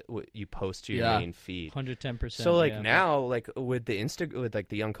like what you post to your Yeah. main feed. 110%. So like yeah. now, like with the with like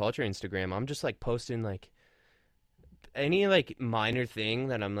the Young Culture Instagram, I'm just like posting like any like minor thing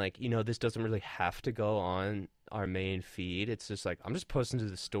that I'm like, you know, this doesn't really have to go on our main feed. It's just like I'm just posting to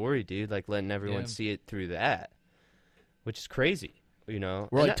the story, dude, like letting everyone Yeah. see it through that, which is crazy, you know.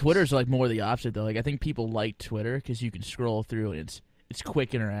 Where And like that's- Twitter's like more the opposite though. Like I think people like Twitter because you can scroll through and it's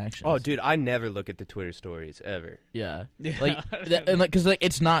quick interactions. Oh, dude, I never look at the Twitter stories ever. Yeah. Yeah. Like and like because like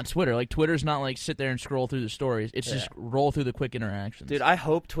it's not Twitter. Like Twitter's not like sit there and scroll through the stories. It's just roll through the quick interactions. Dude, I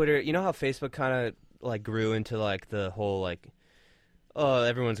hope Twitter. You know how Facebook kind of like grew into like the whole like, oh,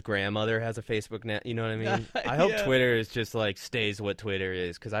 everyone's grandmother has a Facebook now. You know what I mean? I hope Yeah. Twitter is just like stays what Twitter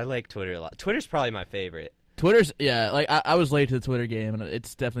is because I like Twitter a lot. Twitter's probably my favorite. Twitter's like I was late to the Twitter game and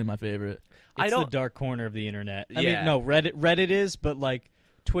it's definitely my favorite. I It's don't- the dark corner of the internet. I Yeah. mean, no, Reddit is, but like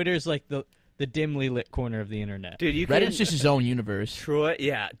Twitter's like the dimly lit corner of the internet. Dude, you can Reddit's just its own universe. Troy,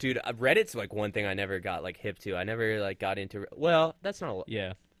 yeah, dude. Reddit's like one thing I never got like hip to. I never like got into. Well, that's not.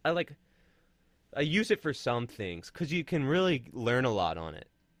 Yeah. I use it for some things because you can really learn a lot on it.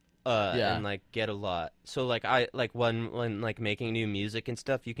 Yeah. And like get a lot. So like I like when like making new music and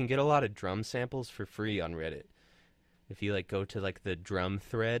stuff, you can get a lot of drum samples for free on Reddit. If you like go to like the drum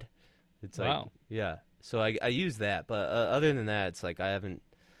thread, it's like Wow. yeah. So I use that, but other than that, it's like I haven't.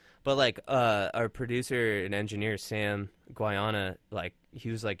 But like our producer and engineer Sam Guayana, like he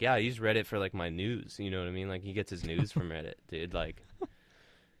was like, yeah, I use Reddit for like my news. You know what I mean? Like he gets his news from Reddit, dude. Like,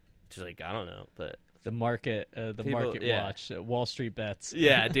 just like I don't know, but The market, People- market yeah. watch, Wall Street bets.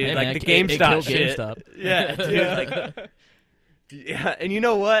 yeah, dude, Hey, like man, the it GameStop killed shit. GameStop. Yeah, dude, like yeah, and you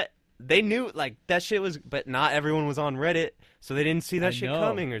know what? They knew like that shit was, but not everyone was on Reddit, so they didn't see that I shit know.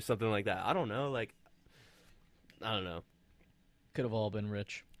 coming or something like that. I don't know, like I don't know. Could have all been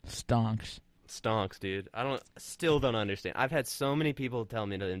rich. Stonks. Stonks, dude. Still don't understand. I've had so many people tell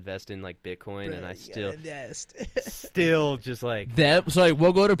me to invest in like Bitcoin, and I still just like That so like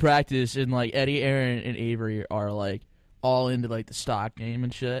we'll go to practice and like Eddie, Aaron, and Avery are like all into like the stock game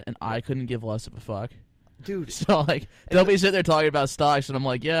and shit, and I couldn't give less of a fuck. dude. So like they'll be sitting there talking about stocks, and I'm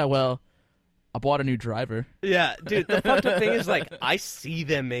like, yeah, well, I bought a new driver. Yeah, dude. The fucked up thing is like I see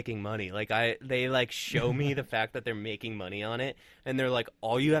them making money. Like they like show me the fact that they're making money on it, and they're like,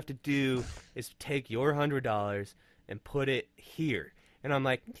 all you have to do is take your $100 and put it here. And I'm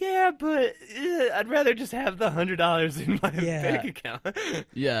like, yeah, but I'd rather just have the $100 in my Yeah. bank account.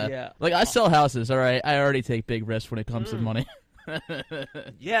 Yeah. Yeah. Like I sell houses, all right. I already take big risks when it comes to money.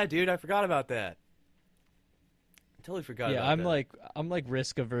 Yeah, dude, I forgot about that. Totally forgot. Yeah, about that. I'm like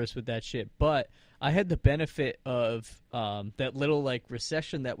risk averse with that shit. But I had the benefit of that little like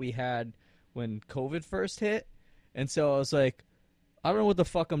recession that we had when COVID first hit, and so I was like, I don't know what the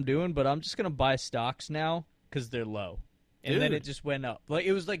fuck I'm doing, but I'm just gonna buy stocks now because they're low, and then Dude. it just went up. Like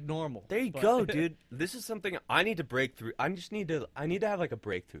it was like normal. There you But- go, dude. This is something I need to break through. I need to have like a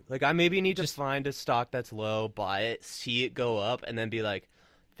breakthrough. Like I maybe need to find a stock that's low, buy it, see it go up, and then be like,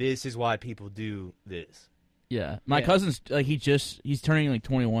 this is why people do this. Yeah, my Yeah. cousin's like he's turning like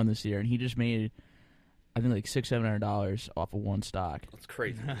 21 this year, and he just made I think like $600-700 off of one stock. It's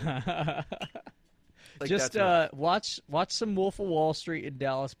crazy. Like, just that's watch some Wolf of Wall Street and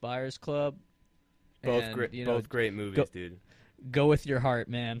Dallas Buyers Club. both and, great, you know, both great movies, go- dude. Go with your heart,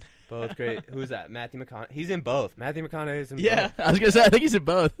 man. Both great. Who's that? Matthew McConaughey. He's in both. Matthew McConaughey is in Yeah. both. I was gonna say I think he's in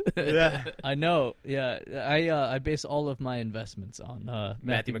both. Yeah. I know. Yeah, I base all of my investments on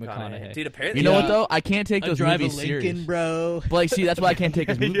Matthew McConaughey. Dude, apparently You know what Yeah. though? I can't take I those drive a movies Lincoln, serious. bro. But like, see, that's why I can't take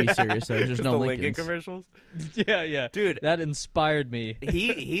his movies Yeah. serious. So there's just no the Lincoln Lincolns. commercials. Yeah, yeah, Dude. that inspired me.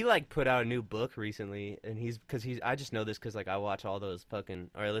 he like put out a new book recently, and he's I just know this because like I watch all those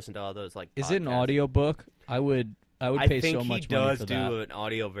fucking or I listen to all those like. Is it an podcasts. audiobook? I would I pay think so much he money does for do that. an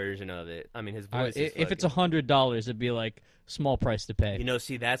audio version of it. I mean, his I- voice. is if it's fucking- $100, it'd be like small price to pay. You know,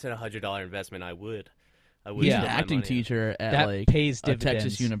 see, that's a $100 investment. I would, I would He's spend an my acting money on. teacher at That like pays a Texas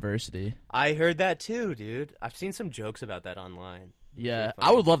dividends. University. I heard that too, dude. I've seen some jokes about that online. Yeah, Pretty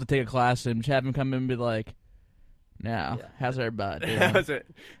I would love to take a class and have him come in and be like, "Now, Yeah. how's everybody doing?" That was it.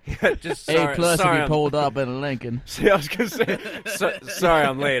 Yeah, just A sorry, plus sorry, if you I'm- pulled up in Lincoln. See, I was gonna say, sorry,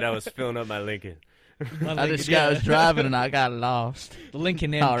 I'm late. I was filling up my Lincoln. I just got was driving and I got lost. The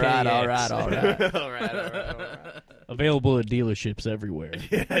Lincoln MKX. All right. all right, all right. Available at dealerships everywhere.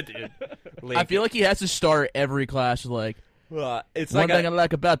 Yeah, dude. I feel like he has to start every class with like, It's one like thing I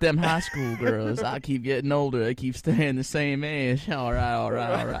like about them high school girls, I keep getting older, they keep staying the same age. All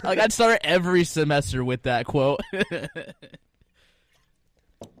right. Like I'd start every semester with that quote.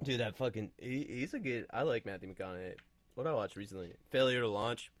 dude, that fucking he's a good. I like Matthew McConaughey. What I watched recently, Failure to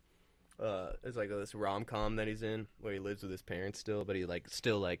Launch. It's like this rom-com that he's in where he lives with his parents still, but he like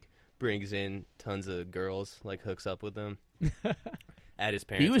still like brings in tons of girls, like hooks up with them at his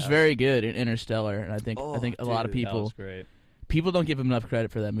parents. He was house. very good in Interstellar, and I think Oh, a lot of dude, That was people great. don't give him enough credit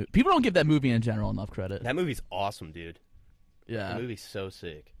for that movie. People don't give that movie in general enough credit. That movie's awesome, dude. Yeah, That movie's so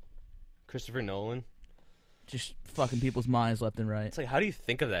sick. Christopher Nolan. just fucking people's minds left and right. It's like, how do you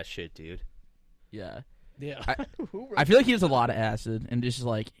think of that shit, dude? Yeah. Yeah. I feel like he has a lot of acid and just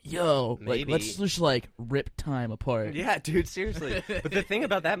like, yo, like Maybe. let's just like rip time apart. Yeah, dude, seriously. But the thing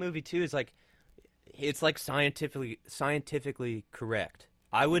about that movie too is like, it's like scientifically correct.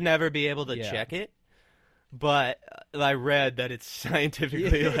 I would never be able to Yeah. check it, but I read that it's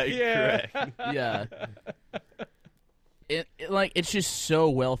scientifically correct. Yeah. Like it's just so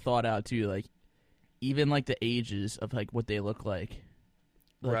well thought out too. Like even like the ages of like what they look like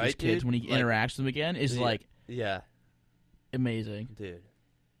these Right, kids dude? when he Like- interacts with them again is Yeah. like Yeah, amazing. dude,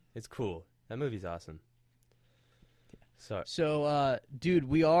 it's cool. That movie's awesome. Sorry. So, dude,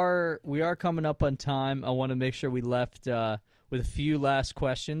 we are coming up on time. I want to make sure we left with a few last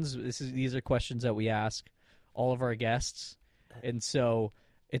questions. These are questions that we ask all of our guests, and so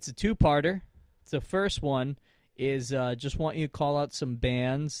it's a two-parter. The first one is just want you to call out some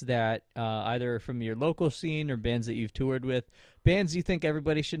bands that either from your local scene or bands that you've toured with, bands you think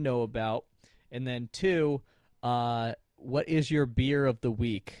everybody should know about, and then two, what is your beer of the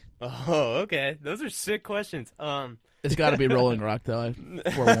week? Oh, okay. Those are sick questions. It's got to be Rolling Rock though.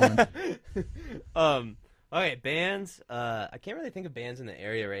 For one, Okay, bands. I can't really think of bands in the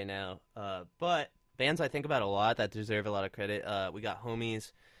area right now. But bands I think about a lot that deserve a lot of credit. We got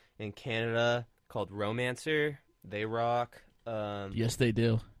homies in Canada called Romancer. They rock. yes, they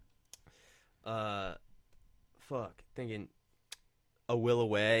do. Thinking A Will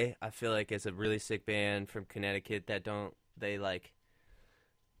Away. I feel like it's a really sick band from Connecticut that don't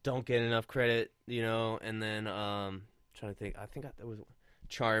get enough credit, you know. And then trying to think. I think there was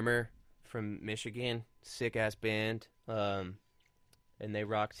Charmer from Michigan, sick ass band. And they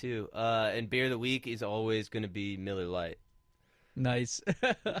rock too. And beer of the week is always going to be Miller Lite. Nice.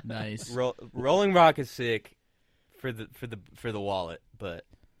 Nice. Rolling Rock is sick for the wallet, but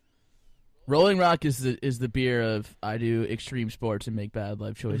Rolling Rock is the beer of I do extreme sports and make bad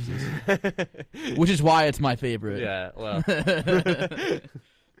life choices, which is why it's my favorite. yeah, well,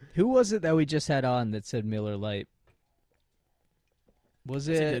 Who was it that we just had on that said Miller Lite? Was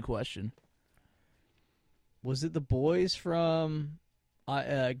That's a it good question. the boys from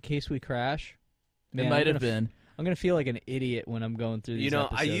In Case We Crash? It might have been. I'm gonna feel like an idiot when I'm going through these. you know,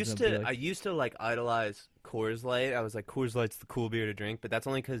 episodes. I used to like idolize Coors Light. I was like, Coors Light's the cool beer to drink, but that's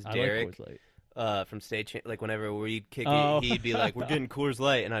only because I Derek like Coors Light. from State like whenever we'd kick Oh. it, he'd be like, "We're getting Coors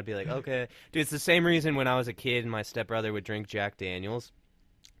Light," and I'd be like, "Okay, dude." It's the same reason when I was a kid and my stepbrother would drink Jack Daniels.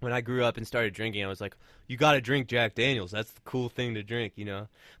 When I grew up and started drinking, I was like, "You got to drink Jack Daniels. That's the cool thing to drink," you know.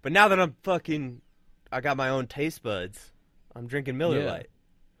 But now that I got my own taste buds. I'm drinking Miller Yeah. Lite.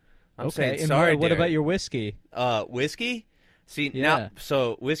 I'm Okay. saying And sorry. what about Derek. your whiskey? Whiskey? See, Yeah. now,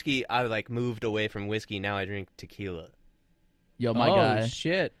 so whiskey, I like moved away from whiskey. Now I drink tequila. Yo, my oh guy,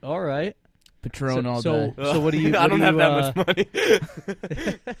 shit! All right. Patron all so, day. so what do you? I don't have that much money.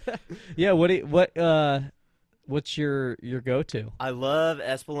 Yeah. What's your go-to? I love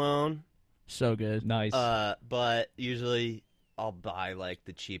Espolón, So good. Nice. but usually I'll buy like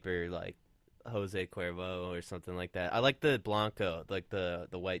the cheaper like Jose Cuervo or something like that. I like the Blanco, like the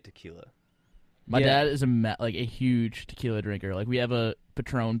white tequila. My Yeah. dad is a huge tequila drinker. Like we have a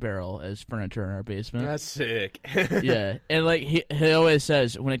Patron barrel as furniture in our basement. That's sick. Yeah, and like he always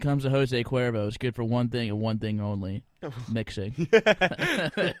says, when it comes to Jose Cuervo, it's good for one thing and one thing only: mixing.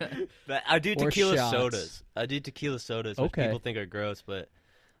 But I do Or tequila shots. sodas. I do tequila sodas, which Okay. people think are gross, but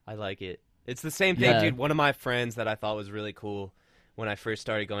I like it. It's the same thing, Yeah. dude. One of my friends that I thought was really cool when I first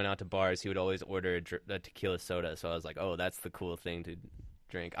started going out to bars, he would always order a tequila soda. So I was like, oh, that's the cool thing to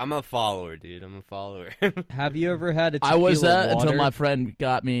drink. I'm a follower, dude. I'm a follower. Have you ever had a I tequila was that water? until my friend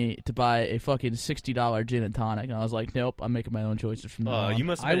got me to buy a fucking $60 gin and tonic, and I was like, nope, I'm making my own choices from now Oh, on. you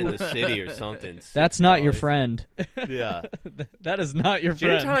must have been in the city or something. That's not your $6. friend. Yeah. That is not your Gin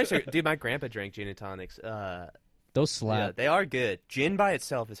and friend. tonics are, dude, my grandpa drank gin and tonics. Those Yeah, slap. they are good. Gin by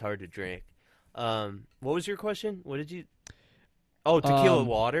itself is hard to drink. What was your question? What did you? Oh, tequila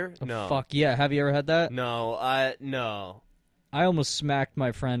water? Oh, No. fuck yeah. Have you ever had that? No, no. I almost smacked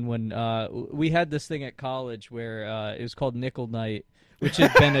my friend when we had this thing at college where it was called Nickel Night, which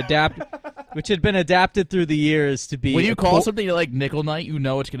had been adapted through the years to be. When you a call something like nickel night, you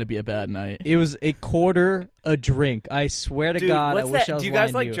know it's going to be a bad night. It was a quarter a drink. I swear to Dude, God, I what's wish that? I was Do you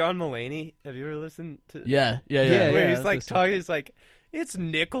guys lying like to you. John Mulaney? Have you ever listened to? Yeah. Yeah, Where he's that's like the stuff. talking, he's like, it's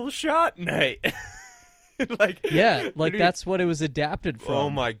nickel shot night. like, Yeah, like dude, that's what it was adapted from. Oh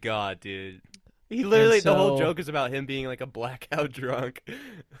my god, dude. He literally, the whole so- joke is about him being like a blackout drunk.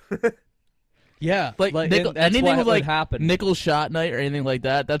 Yeah, Like, nickel, and that's anything what with would like happen. nickel shot night or anything like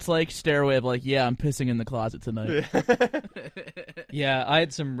that, that's like stairway of like, yeah, I'm pissing in the closet tonight. Yeah, I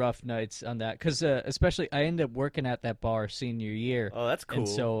had some rough nights on that because especially I ended up working at that bar senior year. Oh, that's cool. And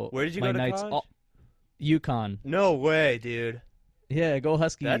so where did you my go to nights college? all- UConn. No way, dude. Yeah, go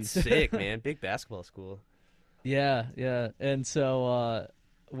Huskies. That's sick, man. Big basketball school. Yeah, yeah. And so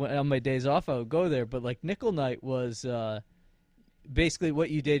when, on my days off, I would go there. But like Nickel Night was basically what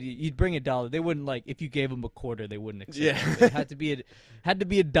you did. You'd bring $1. They wouldn't like if you gave them a quarter, they wouldn't accept Yeah. it. It had to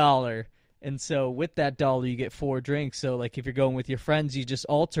be $1. And so with that $1, you get 4 drinks. So like if you're going with your friends, you just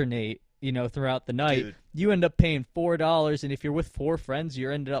alternate. You know, throughout the night, Dude. you end up paying $4. And if you're with 4 friends,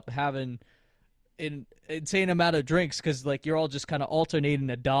 you ended up having an insane amount of drinks because like you're all just kind of alternating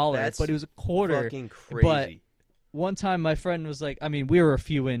 $1. That's but it was a quarter. Fucking crazy. One time my friend was like, I mean, we were a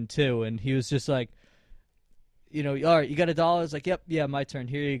few in too, and he was just like, you know, all right, you got $1? I was like, yep, yeah, my turn.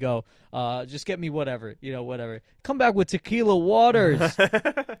 Here you go. Just get me whatever, whatever. Come back with tequila waters.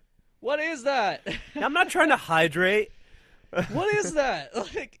 What is that? I'm not trying to hydrate. What is that?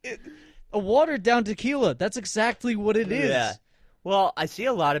 Like a watered down tequila. That's exactly what it is. Yeah. Well, I see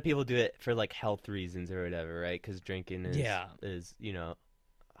a lot of people do it for like health reasons or whatever, right? Because drinking is, Yeah.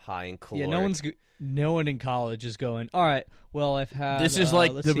 high in caloric. Yeah, no one in college is going, all right, well, I've had This is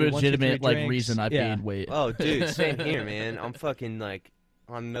like let's the see, 1, 2, 3 legitimate like drinks. reason I've Yeah. gained weight. Oh, dude, same here, man. I'm fucking like,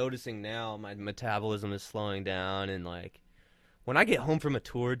 I'm noticing now my metabolism is slowing down, and like, when I get home from a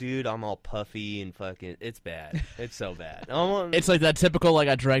tour, dude, I'm all puffy and fucking. It's bad. It's so bad. It's like that typical like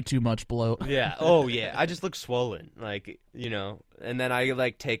I drank too much bloat. yeah. Oh yeah. I just look swollen, like and then I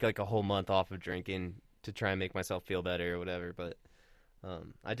like take like a whole month off of drinking to try and make myself feel better or whatever. But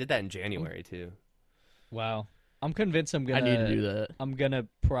I did that in January too. Wow. I'm convinced I'm I gonna need to do that. I'm gonna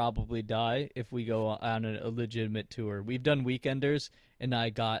probably die if we go on a legitimate tour. We've done weekenders, and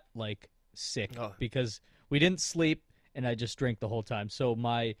I got like sick Oh. because we didn't sleep, and I just drank the whole time. So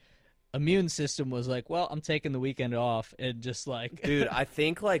my immune system was like, "Well, I'm taking the weekend off," and just like, Dude, I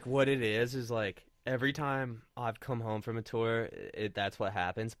think like what it is like every time I've come home from a tour, that's what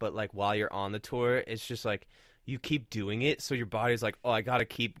happens. But like while you're on the tour, it's just like you keep doing it, so your body's like, oh, I gotta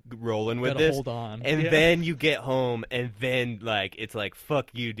keep rolling with gotta this. hold on. And Yeah. then you get home, and then like it's like, fuck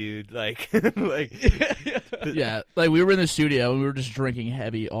you, dude. Like, like Yeah, like we were in the studio and we were just drinking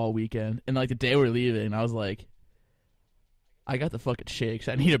heavy all weekend, and like the day we were leaving, I was like, I got the fucking shakes.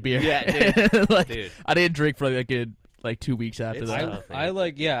 I need a beer. Yeah, dude. like, Dude. I didn't drink for like a good 2 weeks after It's that. tough. I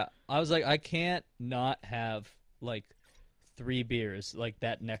like, yeah. I was like, I can't not have like 3 beers like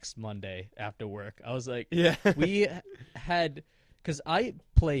that next Monday after work. I was like, yeah. we had, because I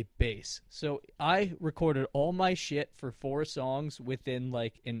play bass, so I recorded all my shit for 4 songs within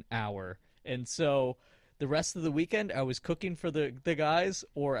like an hour, and so the rest of the weekend I was cooking for the guys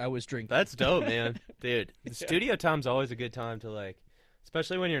or I was drinking. That's dope, man. Dude, the studio time's always a good time to like,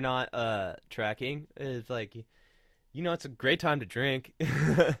 especially when you're not tracking. It's like, it's a great time to drink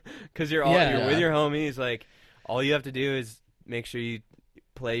because you're Yeah. with your homies. Like, all you have to do is make sure you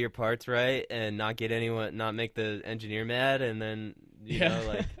play your parts right and not make the engineer mad, and then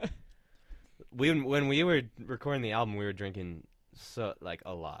like when we were recording the album, we were drinking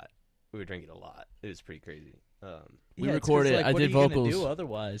a lot. We were drinking a lot. It was pretty crazy. We Yeah, it's 'cause, recorded. like, I what did are you gonna vocals. do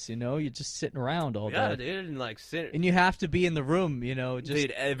otherwise, you're just sitting around all yeah, day, dude, and like sit. and you have to be in the room, just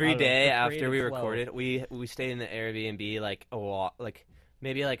Dude, every I don't know, day for after we creative flow. recorded, we stayed in the Airbnb like a walk, like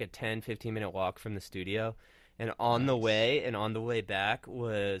maybe like a 10-15 minute walk from the studio, and on the way back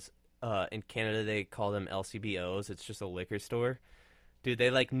was in Canada they call them LCBOs. It's just a liquor store. Dude, they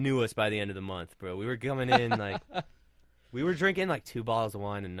like knew us by the end of the month, bro. We were coming in like we were drinking like 2 bottles of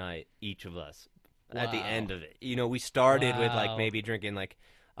wine a night, each of us. at the Wow. end of it. You know, we started with like Wow. maybe drinking like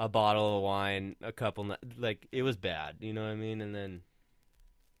a bottle of wine, a couple, like it was bad. You know what I mean? And then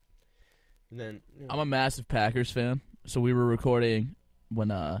you know. I'm a massive Packers fan, so we were recording when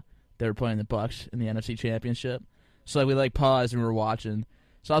they were playing the Bucks in the NFC Championship. So like we like paused and we were watching.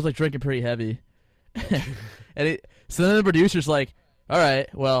 So I was like drinking pretty heavy, so then the producer's like, "All right,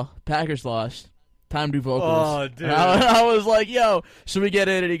 well, Packers lost. Time to do vocals." Oh, dude. And I was like, "Yo, should we get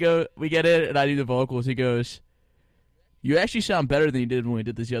in?" And we get in, and I do the vocals. He goes, "You actually sound better than you did when we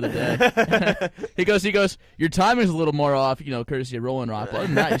did this the other day." he goes, "Your timing's a little more off, courtesy of Rolling Rock. But other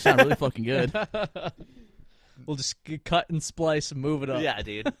than that, you sound really fucking good." We'll just cut and splice and move it up. Yeah,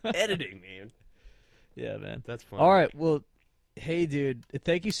 dude. Editing, man. Yeah, man. That's fun. All right. Well, hey, dude.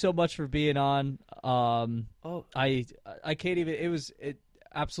 Thank you so much for being on. Oh, I can't even. It was an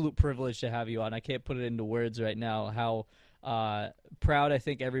absolute privilege to have you on. I can't put it into words right now how proud I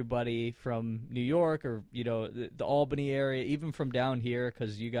think everybody from New York or the Albany area, even from down here,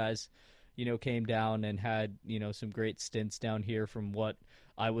 because you guys came down and had some great stints down here from what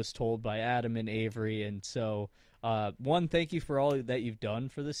I was told by Adam and Avery. And so one, thank you for all that you've done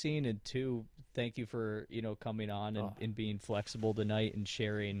for the scene, and two, thank you for coming on and being flexible tonight and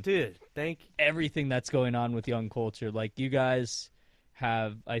sharing dude, thank you. everything that's going on with Young Culture. Like, you guys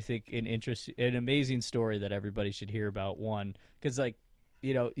have, I think, an amazing story that everybody should hear about. One, because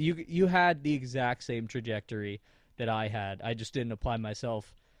you had the exact same trajectory that I had. I just didn't apply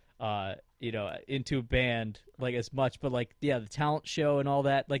myself into a band like as much, but the talent show and all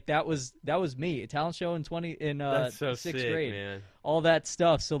that, like that was me. A talent show in That's so sixth sick, grade, man. all that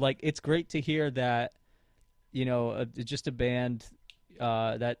stuff. So it's great to hear that just a band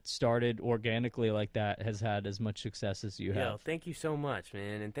that started organically like that has had as much success as you Yo, have. thank you so much,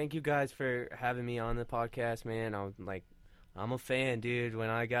 man, and thank you guys for having me on the podcast, man. I'm a fan, dude. When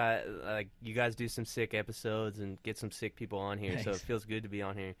I got you guys do some sick episodes and get some sick people on here, so it Thanks. feels good to be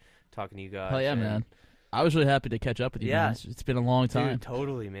on here talking to you guys. Hell yeah, and- man. I was really happy to catch up with you, Yeah. man. It's been a long time. Dude,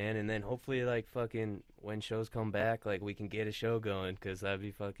 totally, man. And then hopefully, fucking when shows come back, we can get a show going, because that'd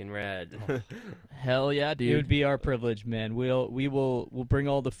be fucking rad. Hell yeah, It would dude. be our privilege, man. We'll bring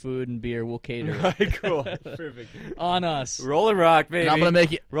all the food and beer. We'll cater it. Right, cool, perfect. On us. Rolling Rock, baby. And I'm gonna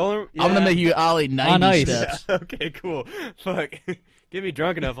make you. Rolling. I'm gonna make you ollie 90 On ice. steps. Okay, cool. Fuck, get me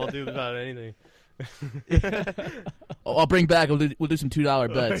drunk enough. I'll do about anything. I'll bring back. We'll do some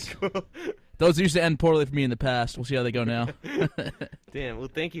 $2 bets. Cool. Those used to end poorly for me in the past. We'll see how they go now. Damn. Well,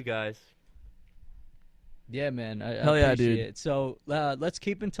 thank you guys. Yeah, man. I Hell yeah, appreciate dude. it. So let's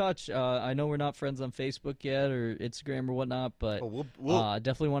keep in touch. I know we're not friends on Facebook yet or Instagram or whatnot, but Oh, we'll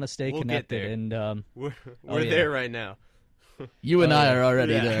definitely want to stay we'll get connected. there. And we're yeah. there right now. You and I are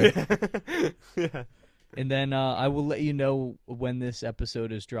already there. there. Yeah. and then I will let you know when this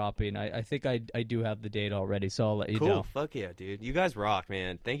episode is dropping. I think I do have the date already, so I'll let you Cool. know. Fuck yeah, dude. You guys rock,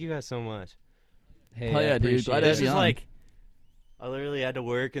 man. Thank you guys so much. Hey, Hell I yeah, dude. appreciate Glad it. to have This you is on. I literally had to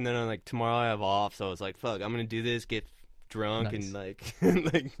work, and then I'm tomorrow I have off, so I was like, fuck, I'm gonna do this, get drunk, Nice. and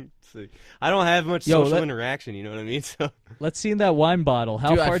I don't have much Yo, social interaction, you know what I mean? So Let's see in that wine bottle. How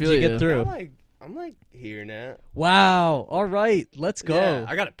Dude, I far did feel you you. get through? I'm here now. Wow. All right. Let's go. Yeah,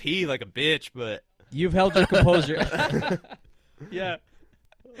 I gotta pee like a bitch, but You've held your composure. yeah.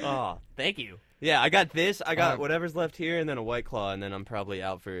 Oh, thank you. Yeah, I got this. I got whatever's left here, and then a White Claw, and then I'm probably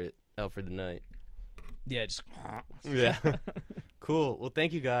out for the night. Yeah, just Yeah. Cool. Well,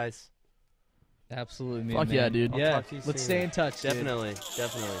 thank you guys. absolutely. Fuck man. yeah, dude. I'll Yeah, talk to you let's soon. stay in touch. dude. Definitely.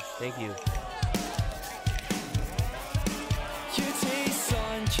 Thank you. You taste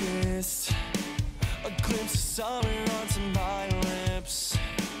sun-kissed, a glimpse of summer onto my lips.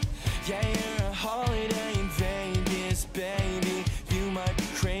 Yeah, you're a holiday in Vegas, baby. You might be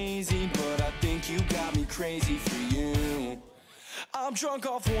crazy, but I think you got me crazy for you. I'm drunk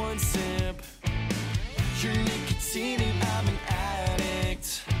off one sip. You're nicotine and I'm an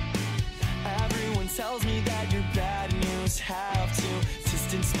addict. Everyone tells me that you're bad news. Have to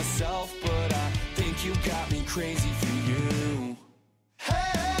distance myself, but I think you got me crazy for you.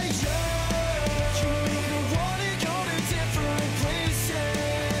 Hey, yeah, you make me wanna go to different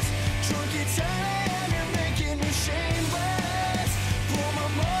places. Drunk at 10 a.m., you're making me shameless. Blow my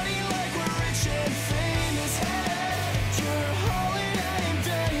money like we're rich and famous. Hey, you're a holiday in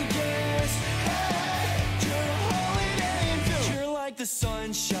Vegas. Hey, you're a holiday in Vegas. You're like the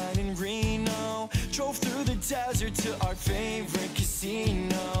sunshine in Reno. Drove through the desert to our favorite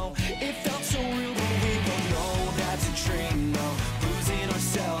casino. It felt so real, but we both know that's a dream now. Losing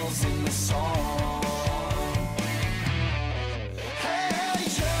ourselves in the song. Hey,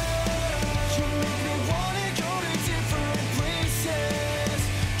 yeah, you make me wanna go to different places.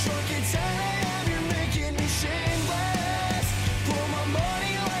 Drunk at 10 a.m., you're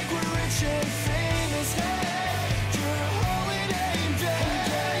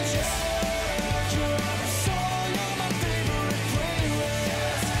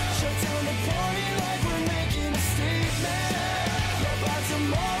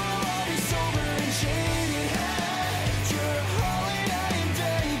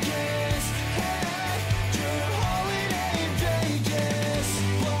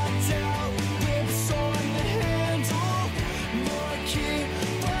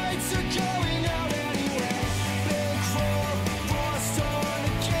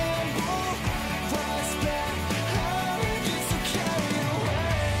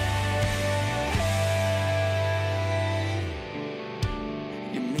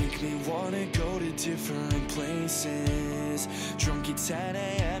 10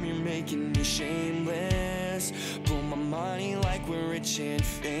 a.m. You're making me shameless. Blow my money like we're rich and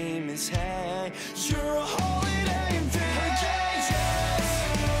famous. Hey, you're a holiday in Vegas.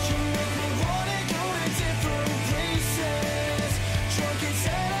 You make me wanna go to different places. Drunk at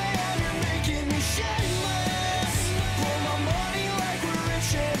 10 a.m. You're making me shameless. Blow my money like we're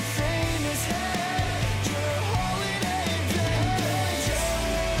rich and famous. Hey, you're a holiday in Vegas.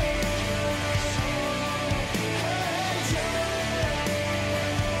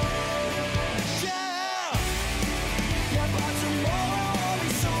 Yeah. Yeah, but tomorrow I'll be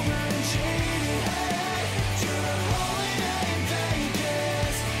sober and jaded. Hey, you're a holiday in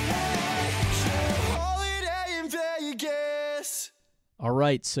Vegas. Hey, you're a holiday in Vegas. All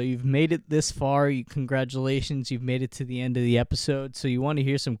right, so you've made it this far. Congratulations, you've made it to the end of the episode. So you want to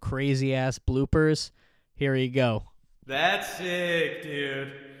hear some crazy ass bloopers? Here you go. That's sick,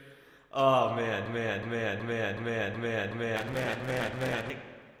 dude. Oh man.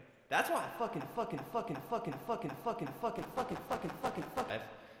 That's why I fucking.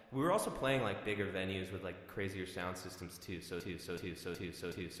 We were also playing like bigger venues with like crazier sound systems too. So